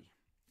the body.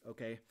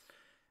 Okay?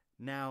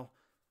 Now,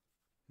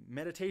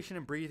 meditation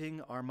and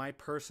breathing are my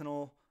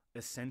personal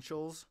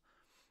essentials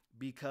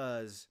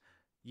because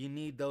you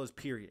need those,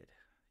 period.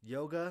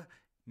 Yoga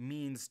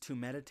means to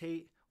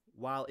meditate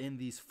while in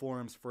these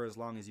forms for as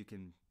long as you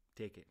can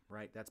take it,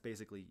 right? That's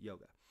basically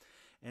yoga.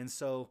 And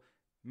so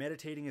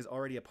meditating is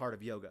already a part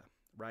of yoga,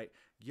 right?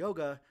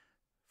 Yoga,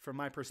 from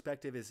my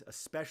perspective, is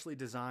especially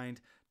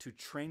designed to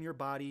train your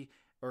body,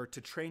 or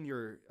to train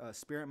your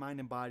spirit, mind,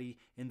 and body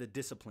in the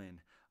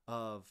discipline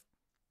of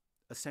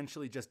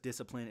essentially just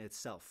discipline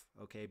itself,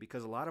 okay?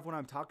 Because a lot of what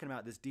I'm talking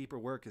about, this deeper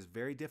work, is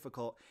very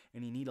difficult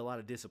and you need a lot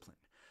of discipline.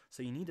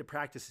 So you need to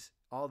practice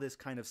all this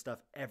kind of stuff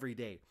every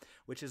day,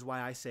 which is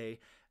why I say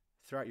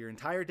throughout your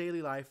entire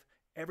daily life,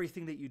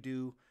 everything that you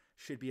do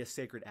should be a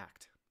sacred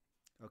act.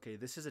 Okay,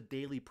 this is a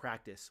daily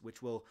practice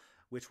which will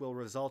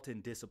result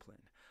in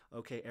discipline.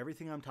 Okay,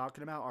 everything I'm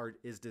talking about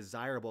is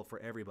desirable for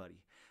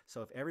everybody.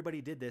 So if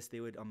everybody did this, they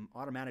would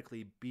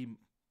automatically be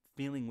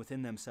feeling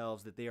within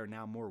themselves that they are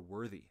now more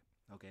worthy.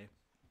 Okay,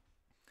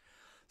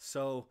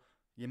 so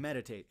you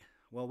meditate.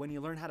 Well, when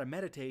you learn how to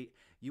meditate,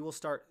 you will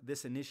start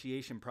this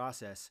initiation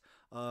process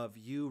of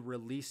you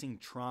releasing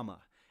trauma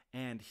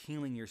and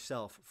healing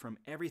yourself from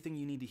everything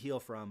you need to heal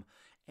from,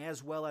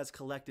 as well as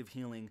collective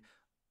healing,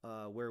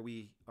 where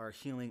we are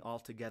healing all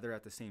together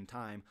at the same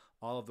time.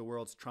 All of the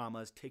world's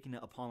traumas, taking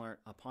it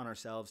upon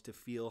ourselves to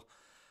feel,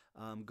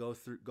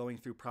 going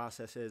through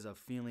processes of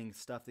feeling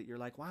stuff that you're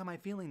like, why am I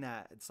feeling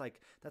that? It's like,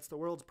 that's the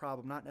world's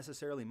problem, not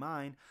necessarily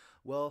mine.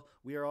 Well,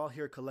 we are all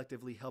here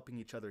collectively helping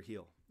each other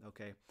heal,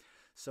 okay?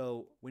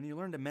 So when you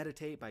learn to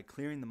meditate by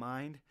clearing the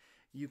mind,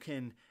 you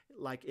can,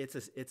 like,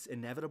 it's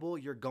inevitable.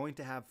 You're going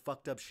to have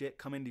fucked up shit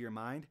come into your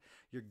mind.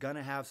 You're going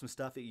to have some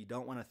stuff that you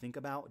don't want to think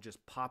about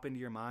just pop into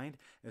your mind,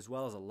 as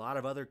well as a lot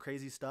of other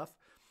crazy stuff.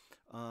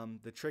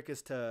 The trick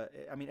is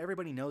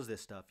everybody knows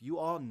this stuff. You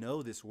all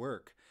know this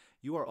work.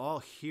 You are all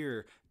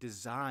here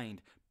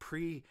designed,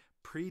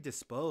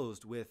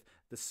 predisposed with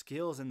the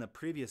skills and the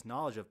previous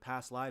knowledge of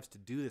past lives to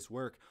do this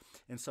work.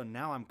 And so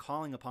now I'm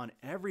calling upon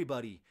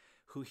everybody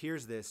who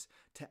hears this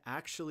to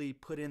actually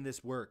put in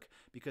this work,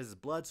 because it's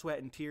blood,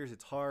 sweat, and tears.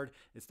 It's hard.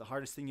 It's the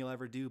hardest thing you'll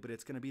ever do, but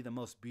it's going to be the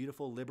most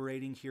beautiful,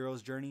 liberating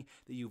hero's journey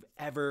that you've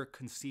ever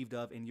conceived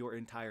of in your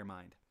entire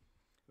mind,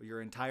 or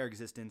your entire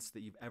existence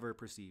that you've ever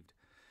perceived.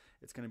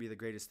 It's going to be the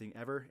greatest thing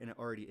ever, and it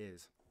already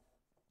is.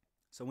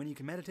 So when you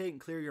can meditate and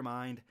clear your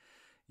mind,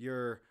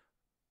 you're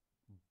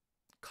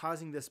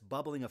causing this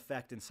bubbling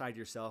effect inside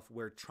yourself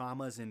where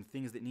traumas and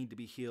things that need to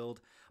be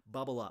healed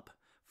bubble up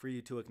for you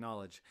to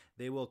acknowledge.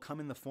 They will come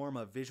in the form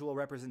of visual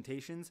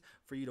representations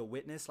for you to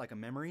witness, like a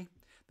memory.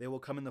 They will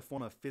come in the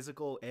form of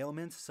physical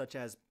ailments, such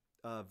as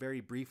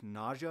very brief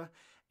nausea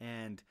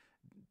and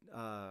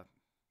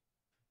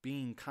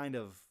being kind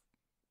of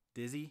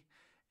dizzy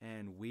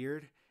and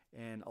weird.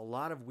 And a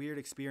lot of weird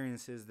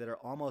experiences that are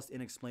almost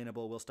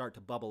inexplainable will start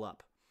to bubble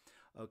up.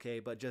 Okay,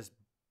 but just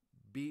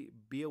be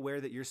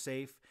aware that you're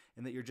safe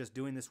and that you're just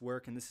doing this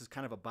work, and this is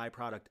kind of a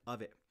byproduct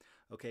of it.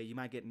 Okay, you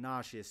might get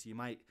nauseous, you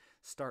might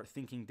start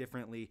thinking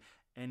differently,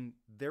 and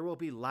there will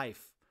be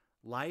life.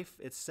 Life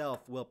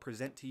itself will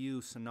present to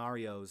you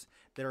scenarios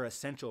that are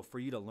essential for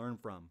you to learn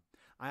from.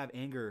 I have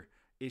anger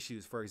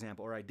issues, for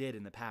example, or I did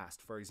in the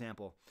past, for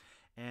example,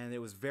 and it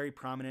was very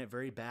prominent,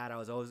 very bad. I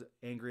was always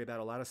angry about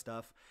a lot of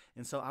stuff,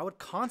 and so I would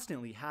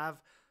constantly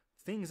have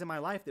things in my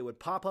life that would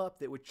pop up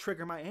that would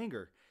trigger my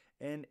anger.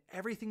 And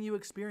everything you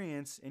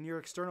experience in your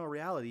external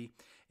reality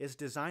is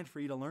designed for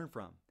you to learn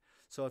from.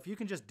 So if you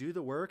can just do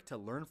the work to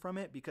learn from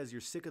it because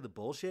you're sick of the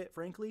bullshit,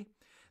 frankly,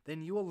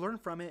 then you will learn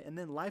from it, and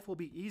then life will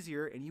be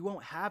easier, and you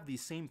won't have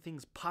these same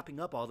things popping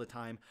up all the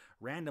time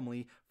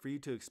randomly for you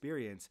to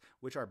experience,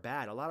 which are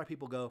bad. A lot of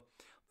people go,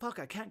 fuck,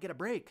 I can't get a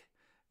break.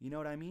 You know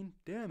what I mean?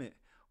 Damn it.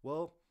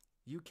 Well,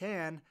 you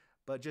can,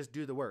 but just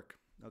do the work,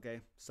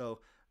 okay? So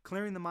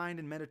clearing the mind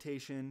in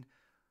meditation,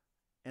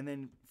 and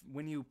then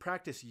when you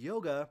practice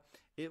yoga,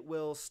 it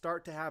will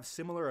start to have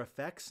similar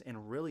effects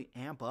and really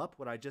amp up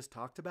what I just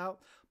talked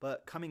about,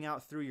 but coming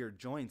out through your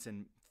joints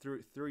and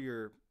through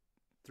your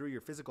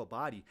physical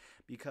body,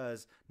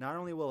 because not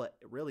only will it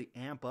really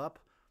amp up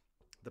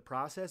the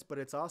process, but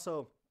it's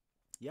also,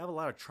 you have a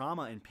lot of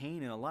trauma and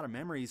pain and a lot of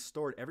memories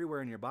stored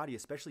everywhere in your body,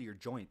 especially your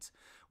joints,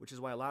 which is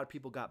why a lot of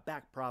people got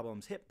back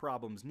problems, hip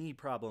problems, knee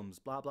problems,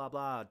 blah, blah,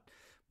 blah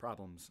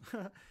problems,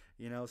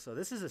 you know, so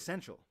this is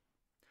essential,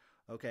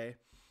 okay?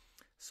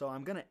 So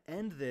I'm going to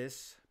end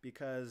this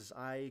because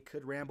I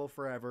could ramble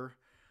forever,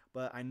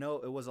 but I know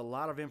it was a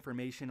lot of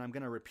information. I'm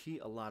going to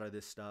repeat a lot of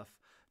this stuff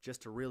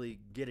just to really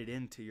get it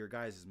into your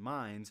guys'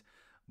 minds.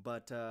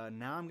 But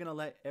now I'm going to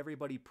let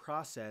everybody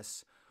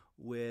process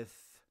with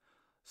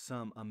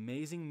some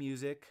amazing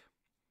music.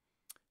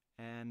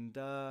 And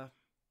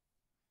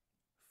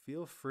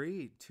feel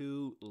free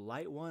to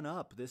light one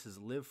up. This is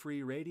Live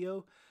Free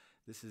Radio.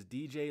 This is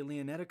DJ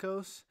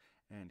Leonetikos.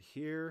 And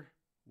here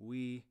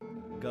we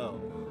go.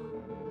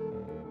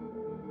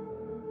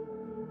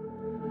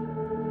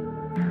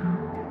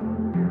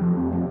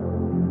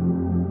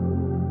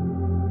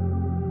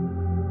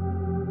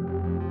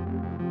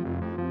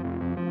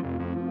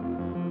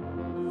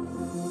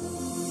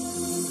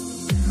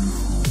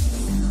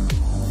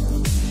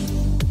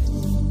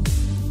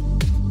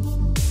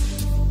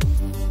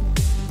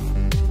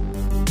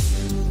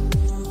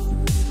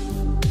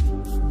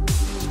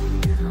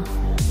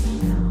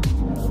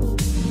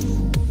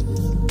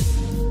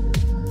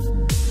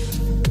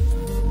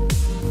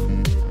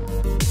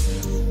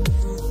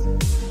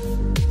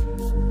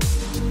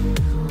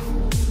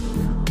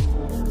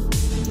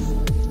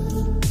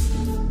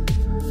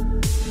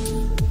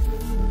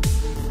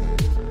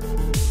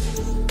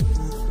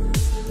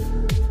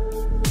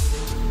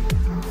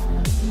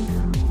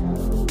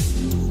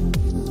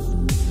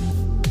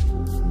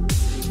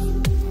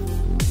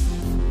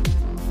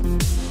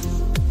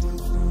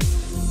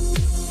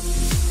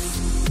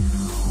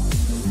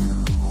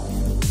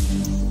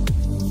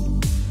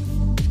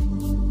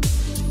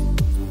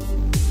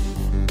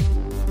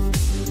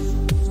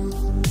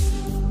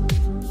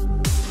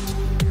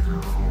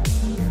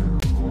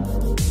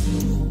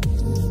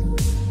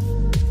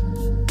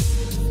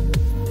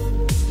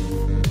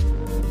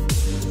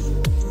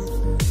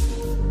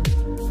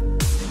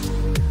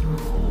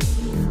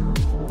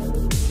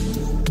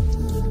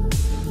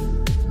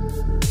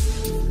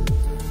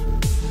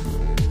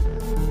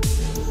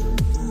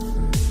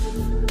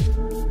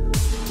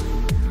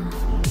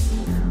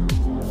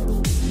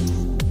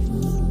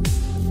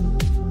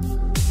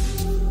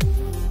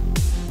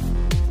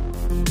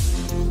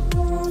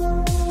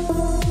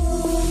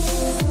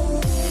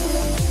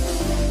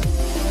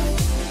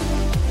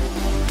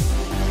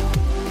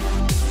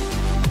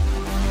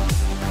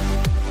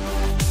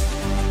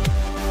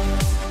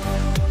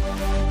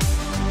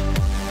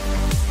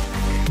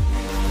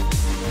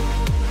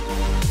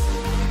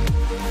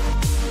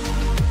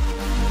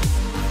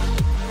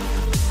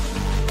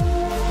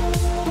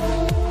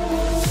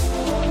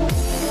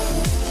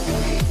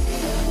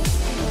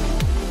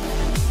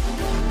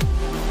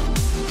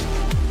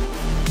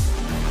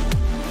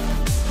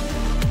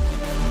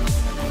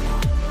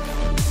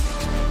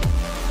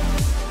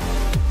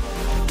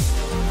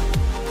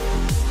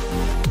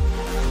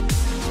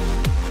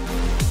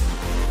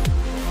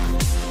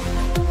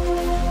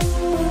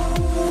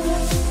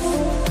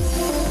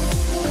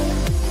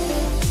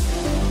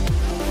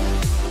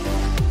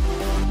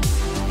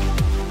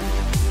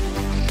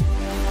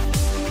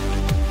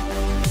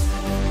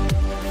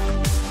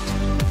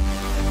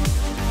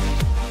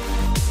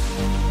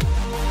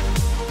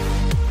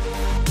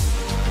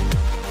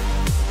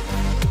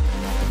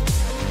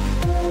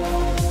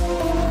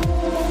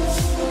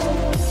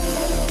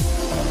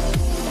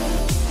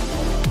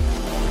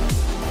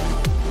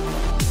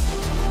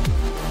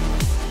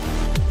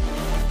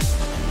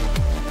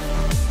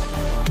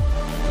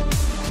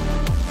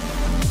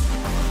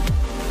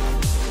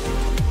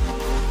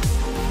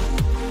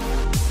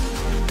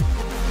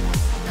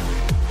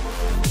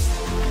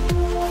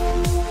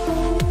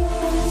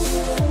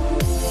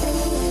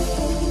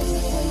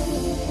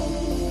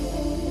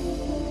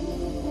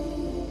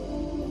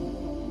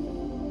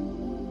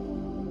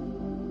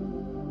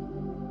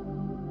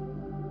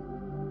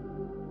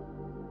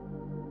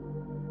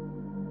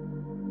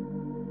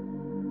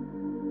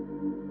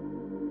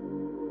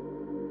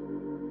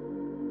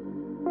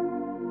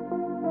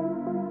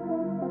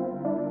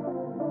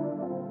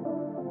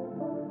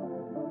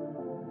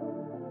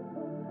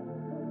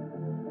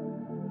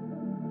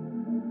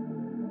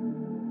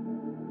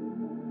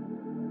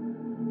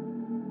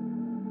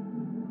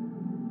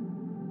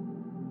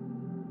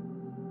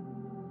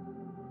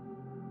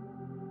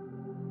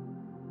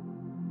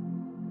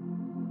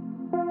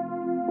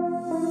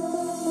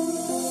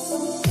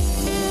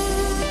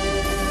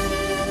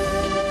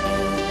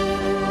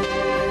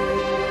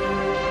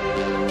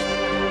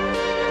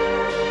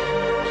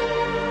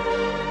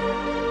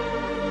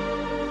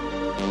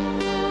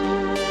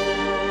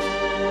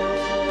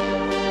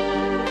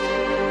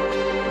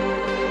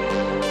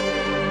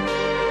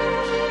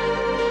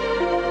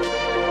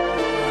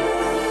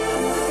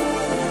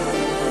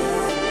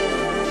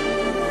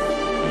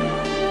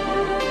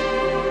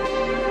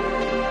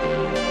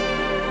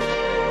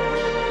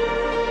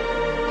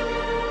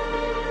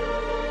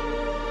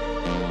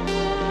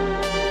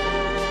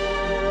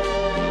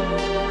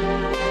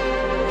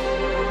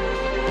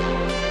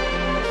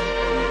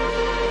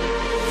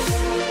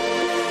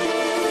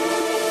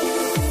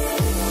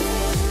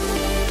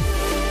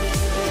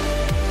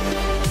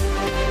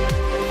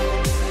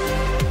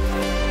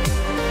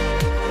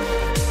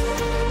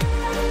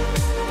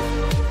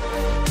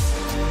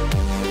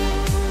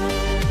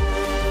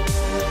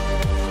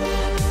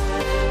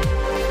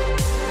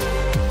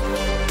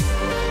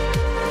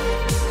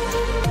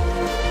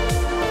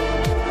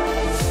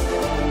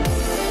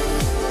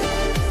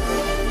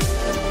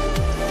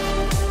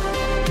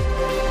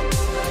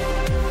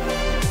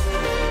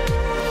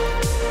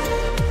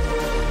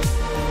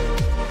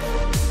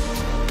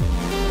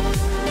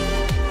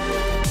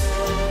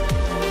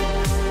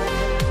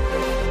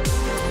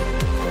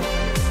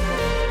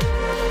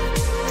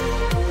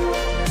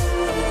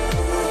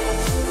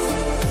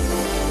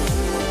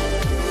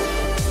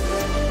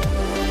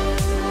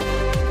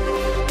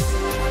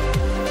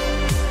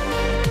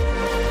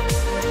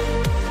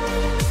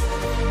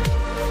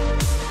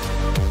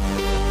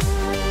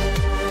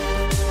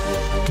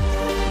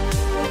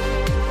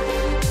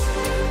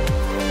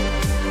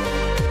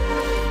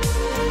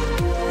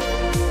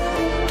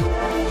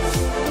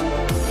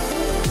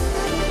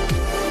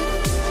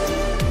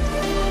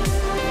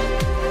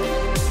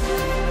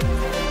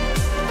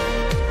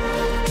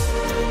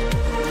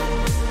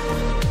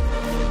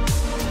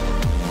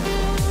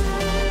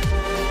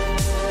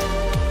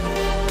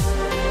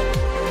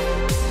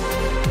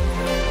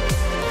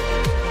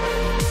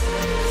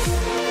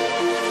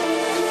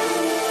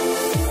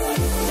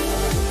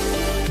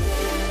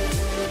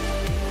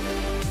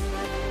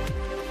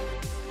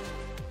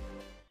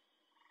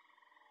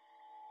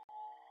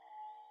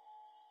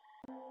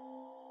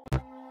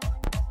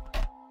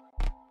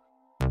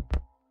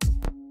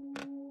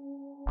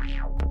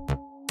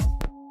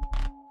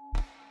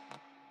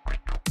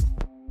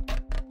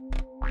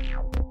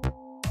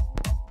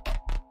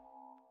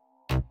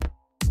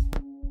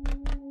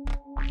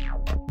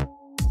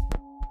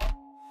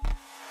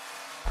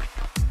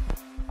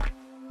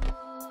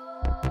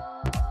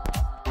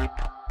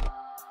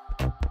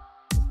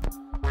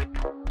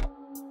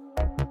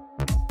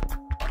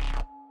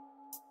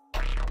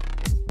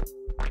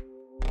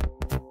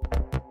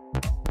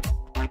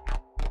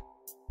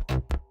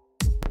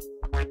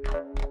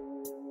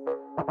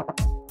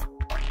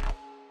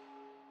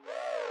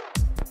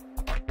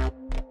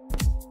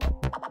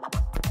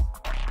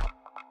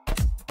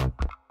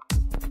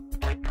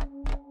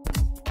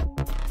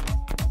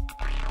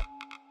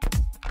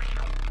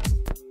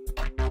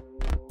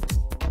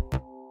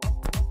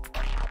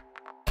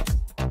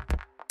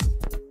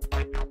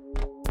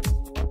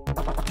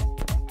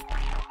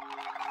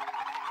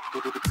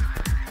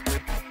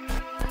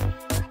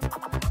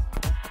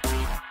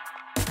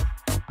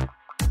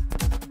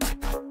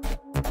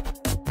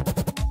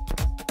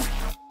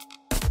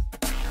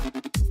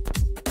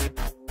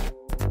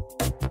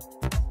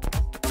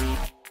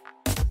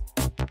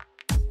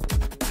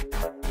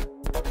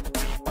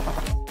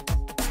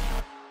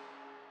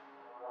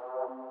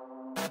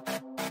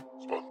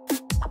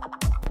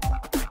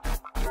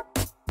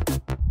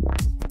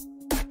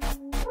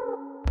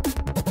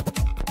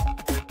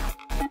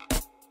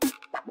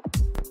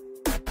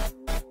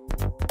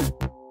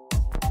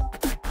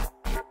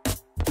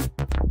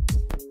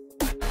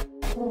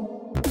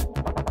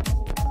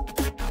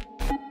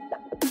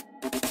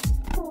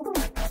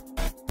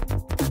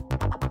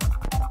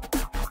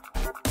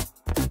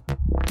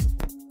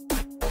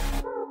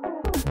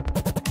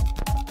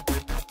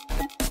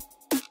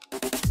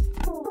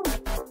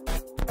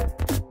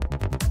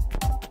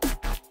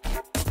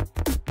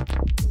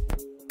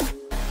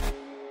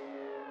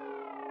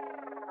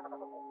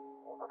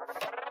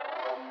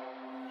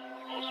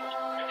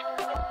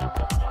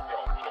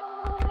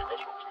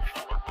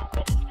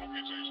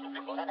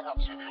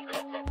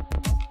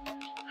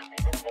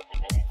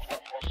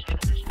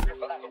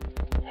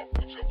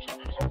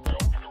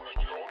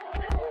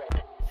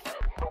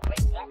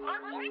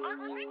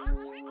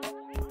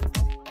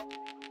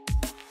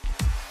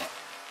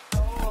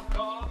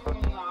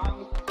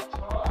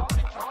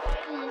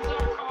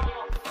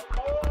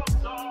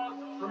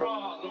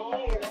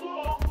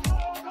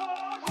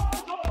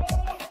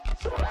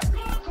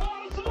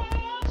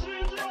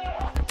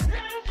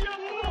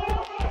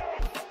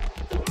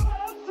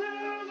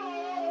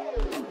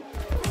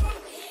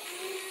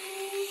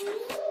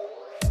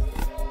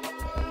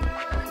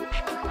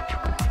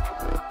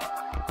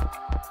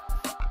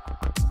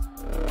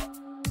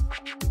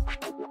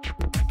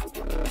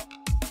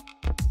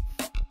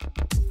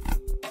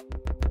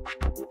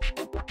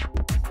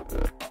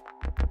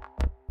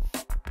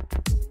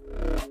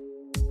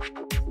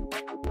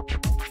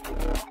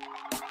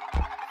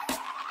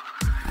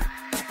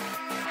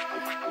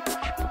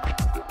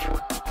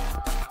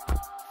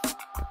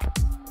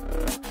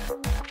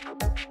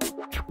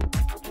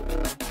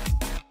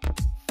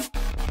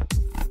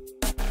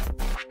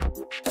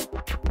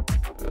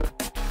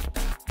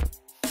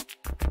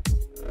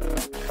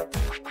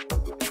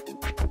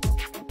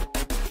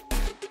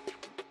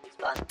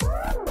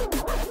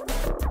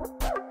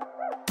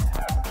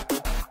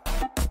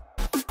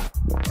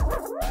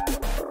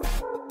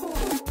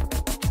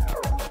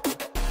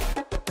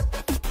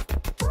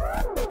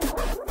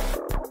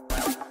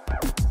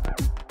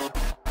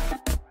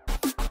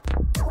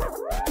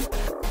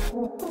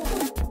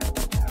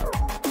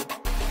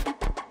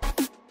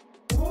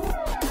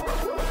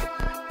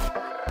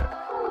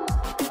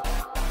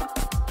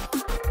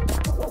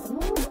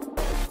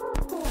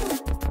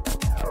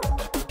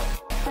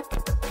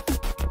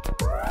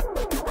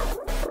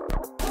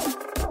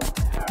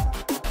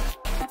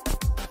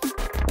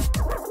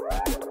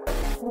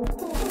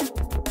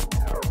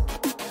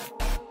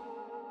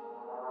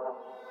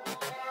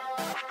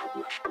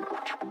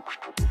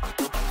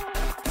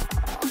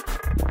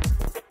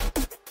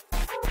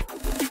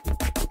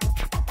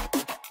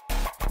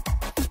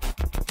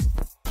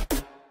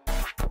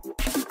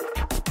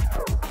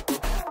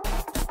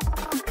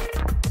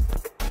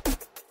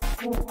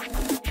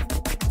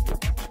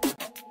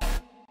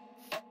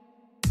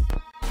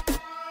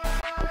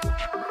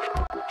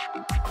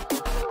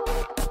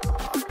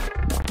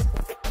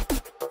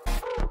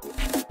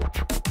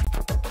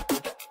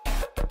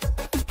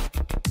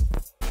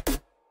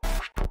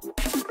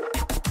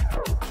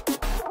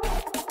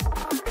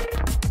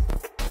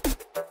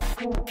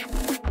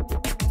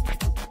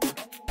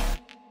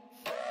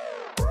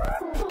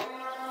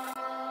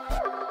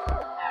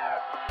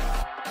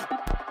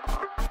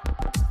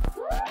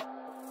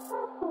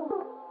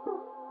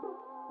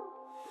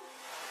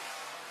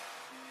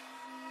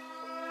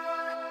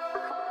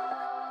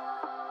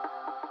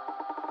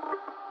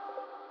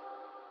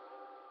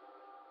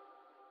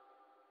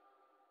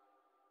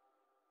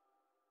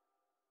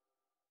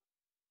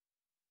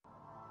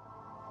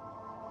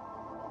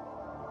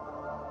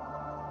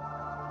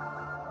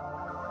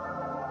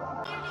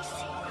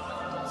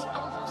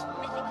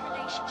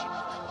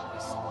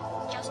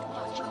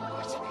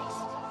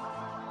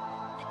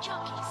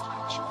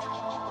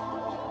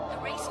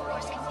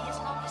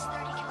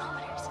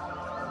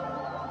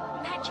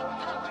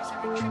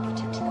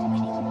 attributed to the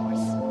winning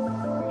horse,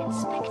 and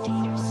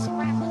spectators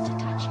scramble to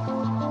touch it,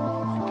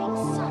 hoping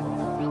some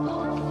will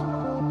rub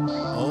off.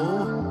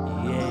 Oh,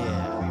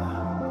 yeah.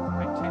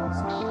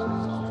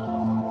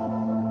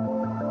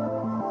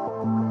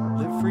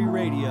 Live Free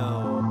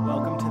Radio.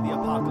 Welcome to the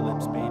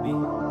apocalypse, baby.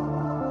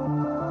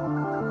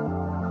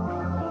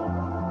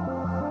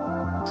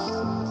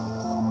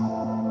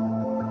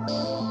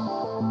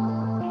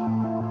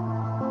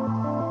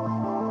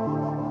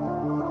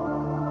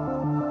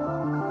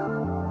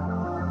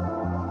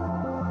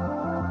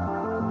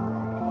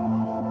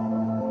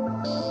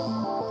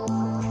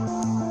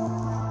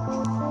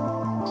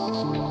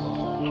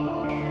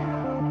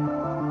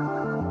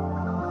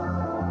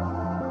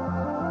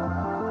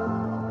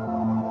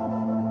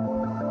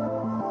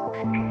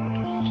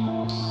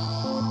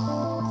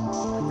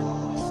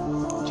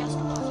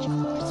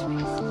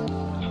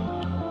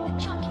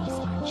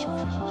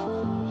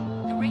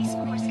 race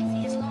course can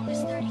be as long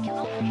as 30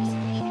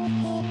 kilometers.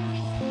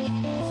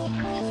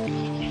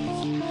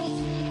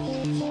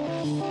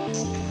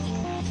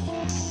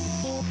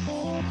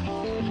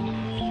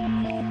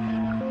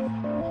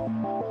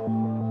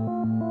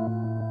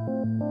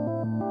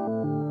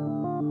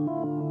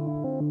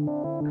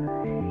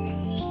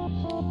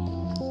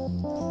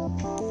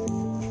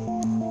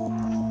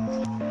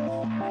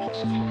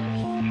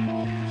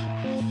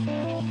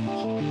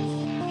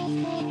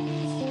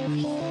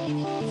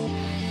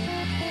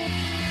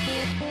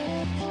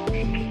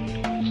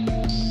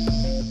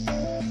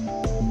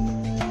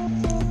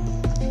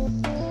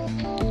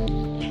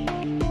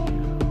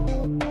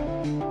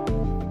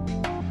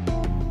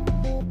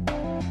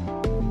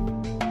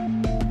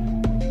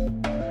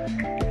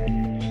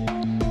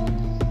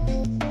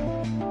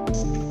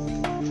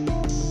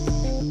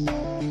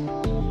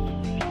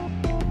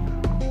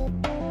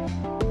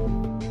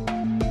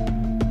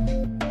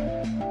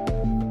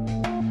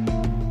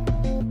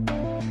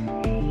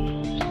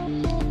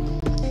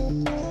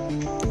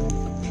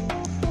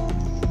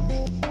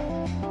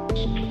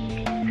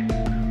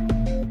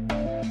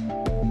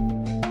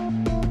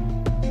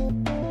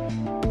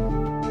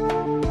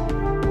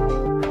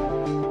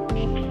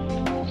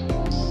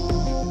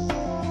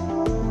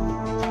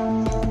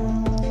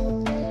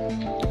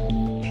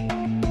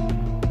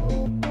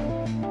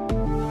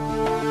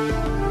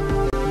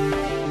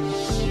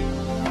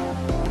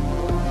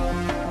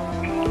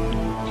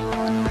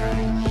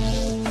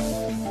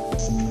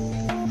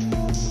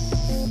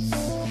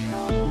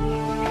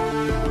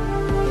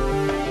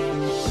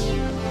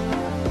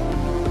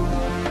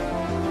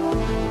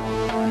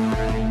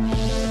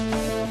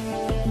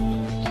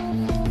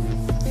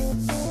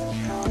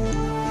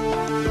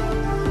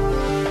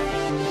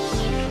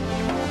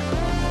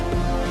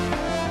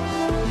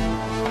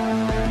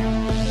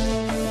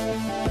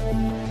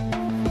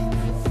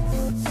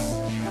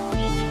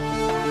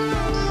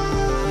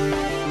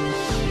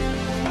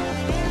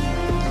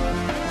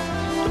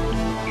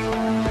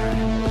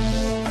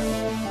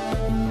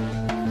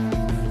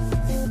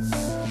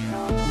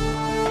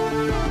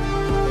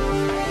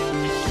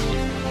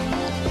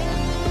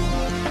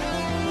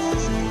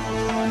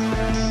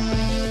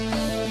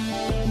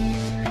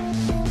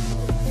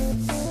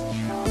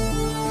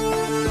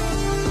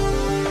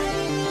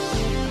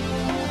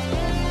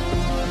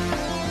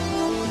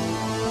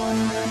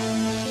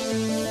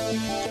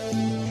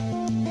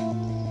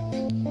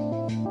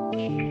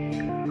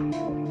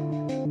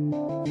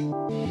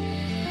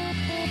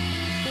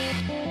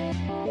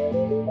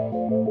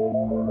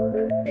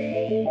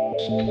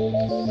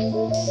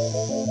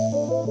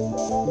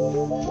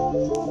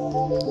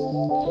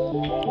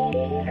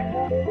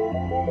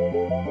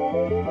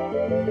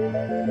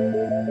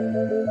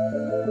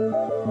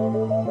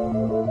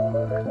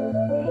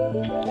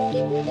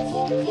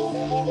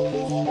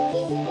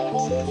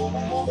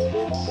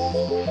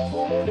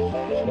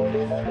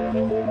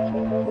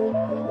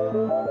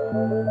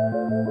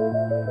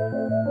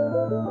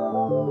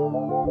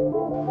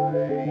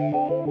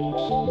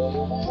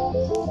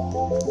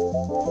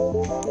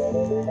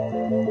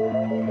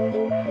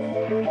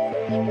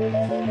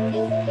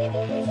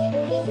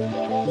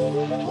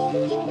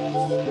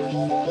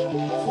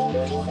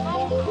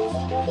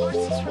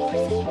 Horses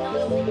represent not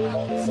only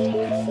wealth and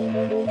status,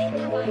 they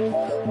provide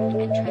food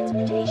and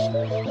transportation.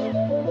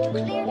 To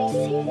clearly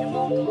see the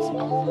Mongols'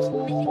 almost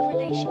mythic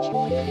relationship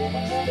with the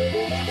horse.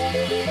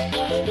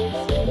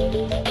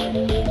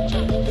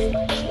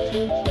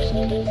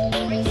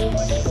 Race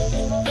horses,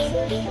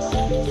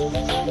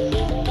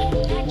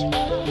 magic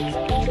powers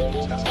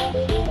attributed to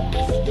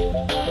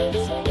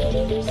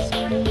spectators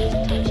scramble to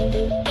touch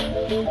it.